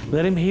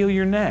 Let Him heal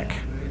your neck.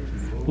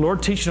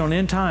 Lord, teaching on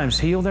end times,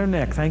 heal their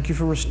neck. Thank you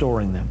for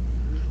restoring them.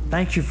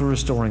 Thank you for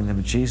restoring them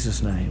in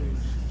Jesus' name.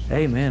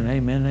 Amen,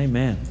 amen,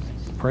 amen.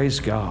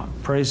 Praise God.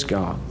 Praise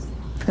God.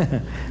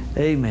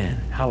 Amen.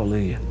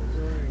 Hallelujah.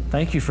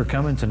 Thank you for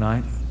coming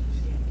tonight.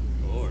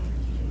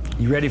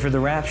 You ready for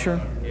the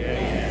rapture?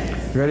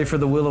 Yes. Ready for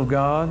the will of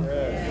God?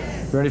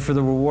 Yes. Ready for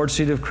the reward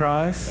seat of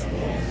Christ?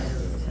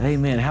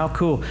 Amen. How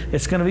cool.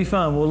 It's going to be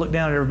fun. We'll look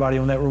down at everybody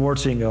on that reward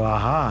seat and go,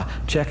 aha,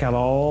 check out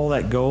all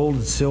that gold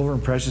and silver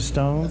and precious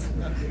stones.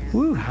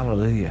 Woo,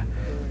 hallelujah.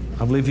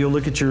 I believe you'll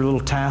look at your little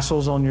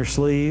tassels on your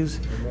sleeves.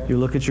 You'll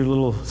look at your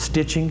little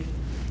stitching,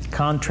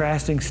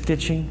 contrasting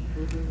stitching.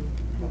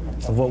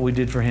 of what we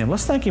did for Him.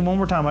 Let's thank Him one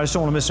more time. I just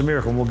don't want to miss a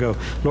miracle, and we'll go.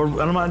 Lord,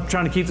 I'm not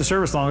trying to keep the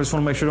service long. I just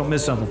want to make sure I don't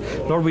miss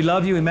something. Lord, we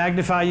love You. We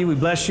magnify You. We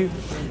bless You.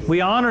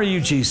 We honor You,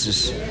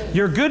 Jesus.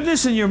 Your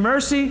goodness and Your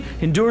mercy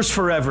endures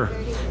forever.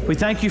 We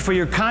thank You for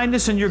Your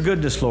kindness and Your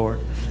goodness, Lord.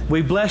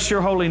 We bless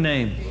Your holy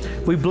name.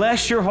 We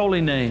bless Your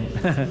holy name.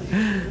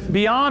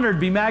 Be honored,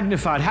 be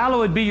magnified.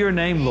 Hallowed be Your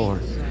name,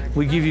 Lord.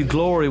 We give You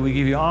glory, we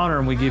give You honor,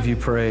 and we give You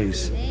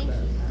praise.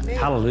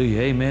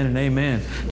 Hallelujah. Amen and amen.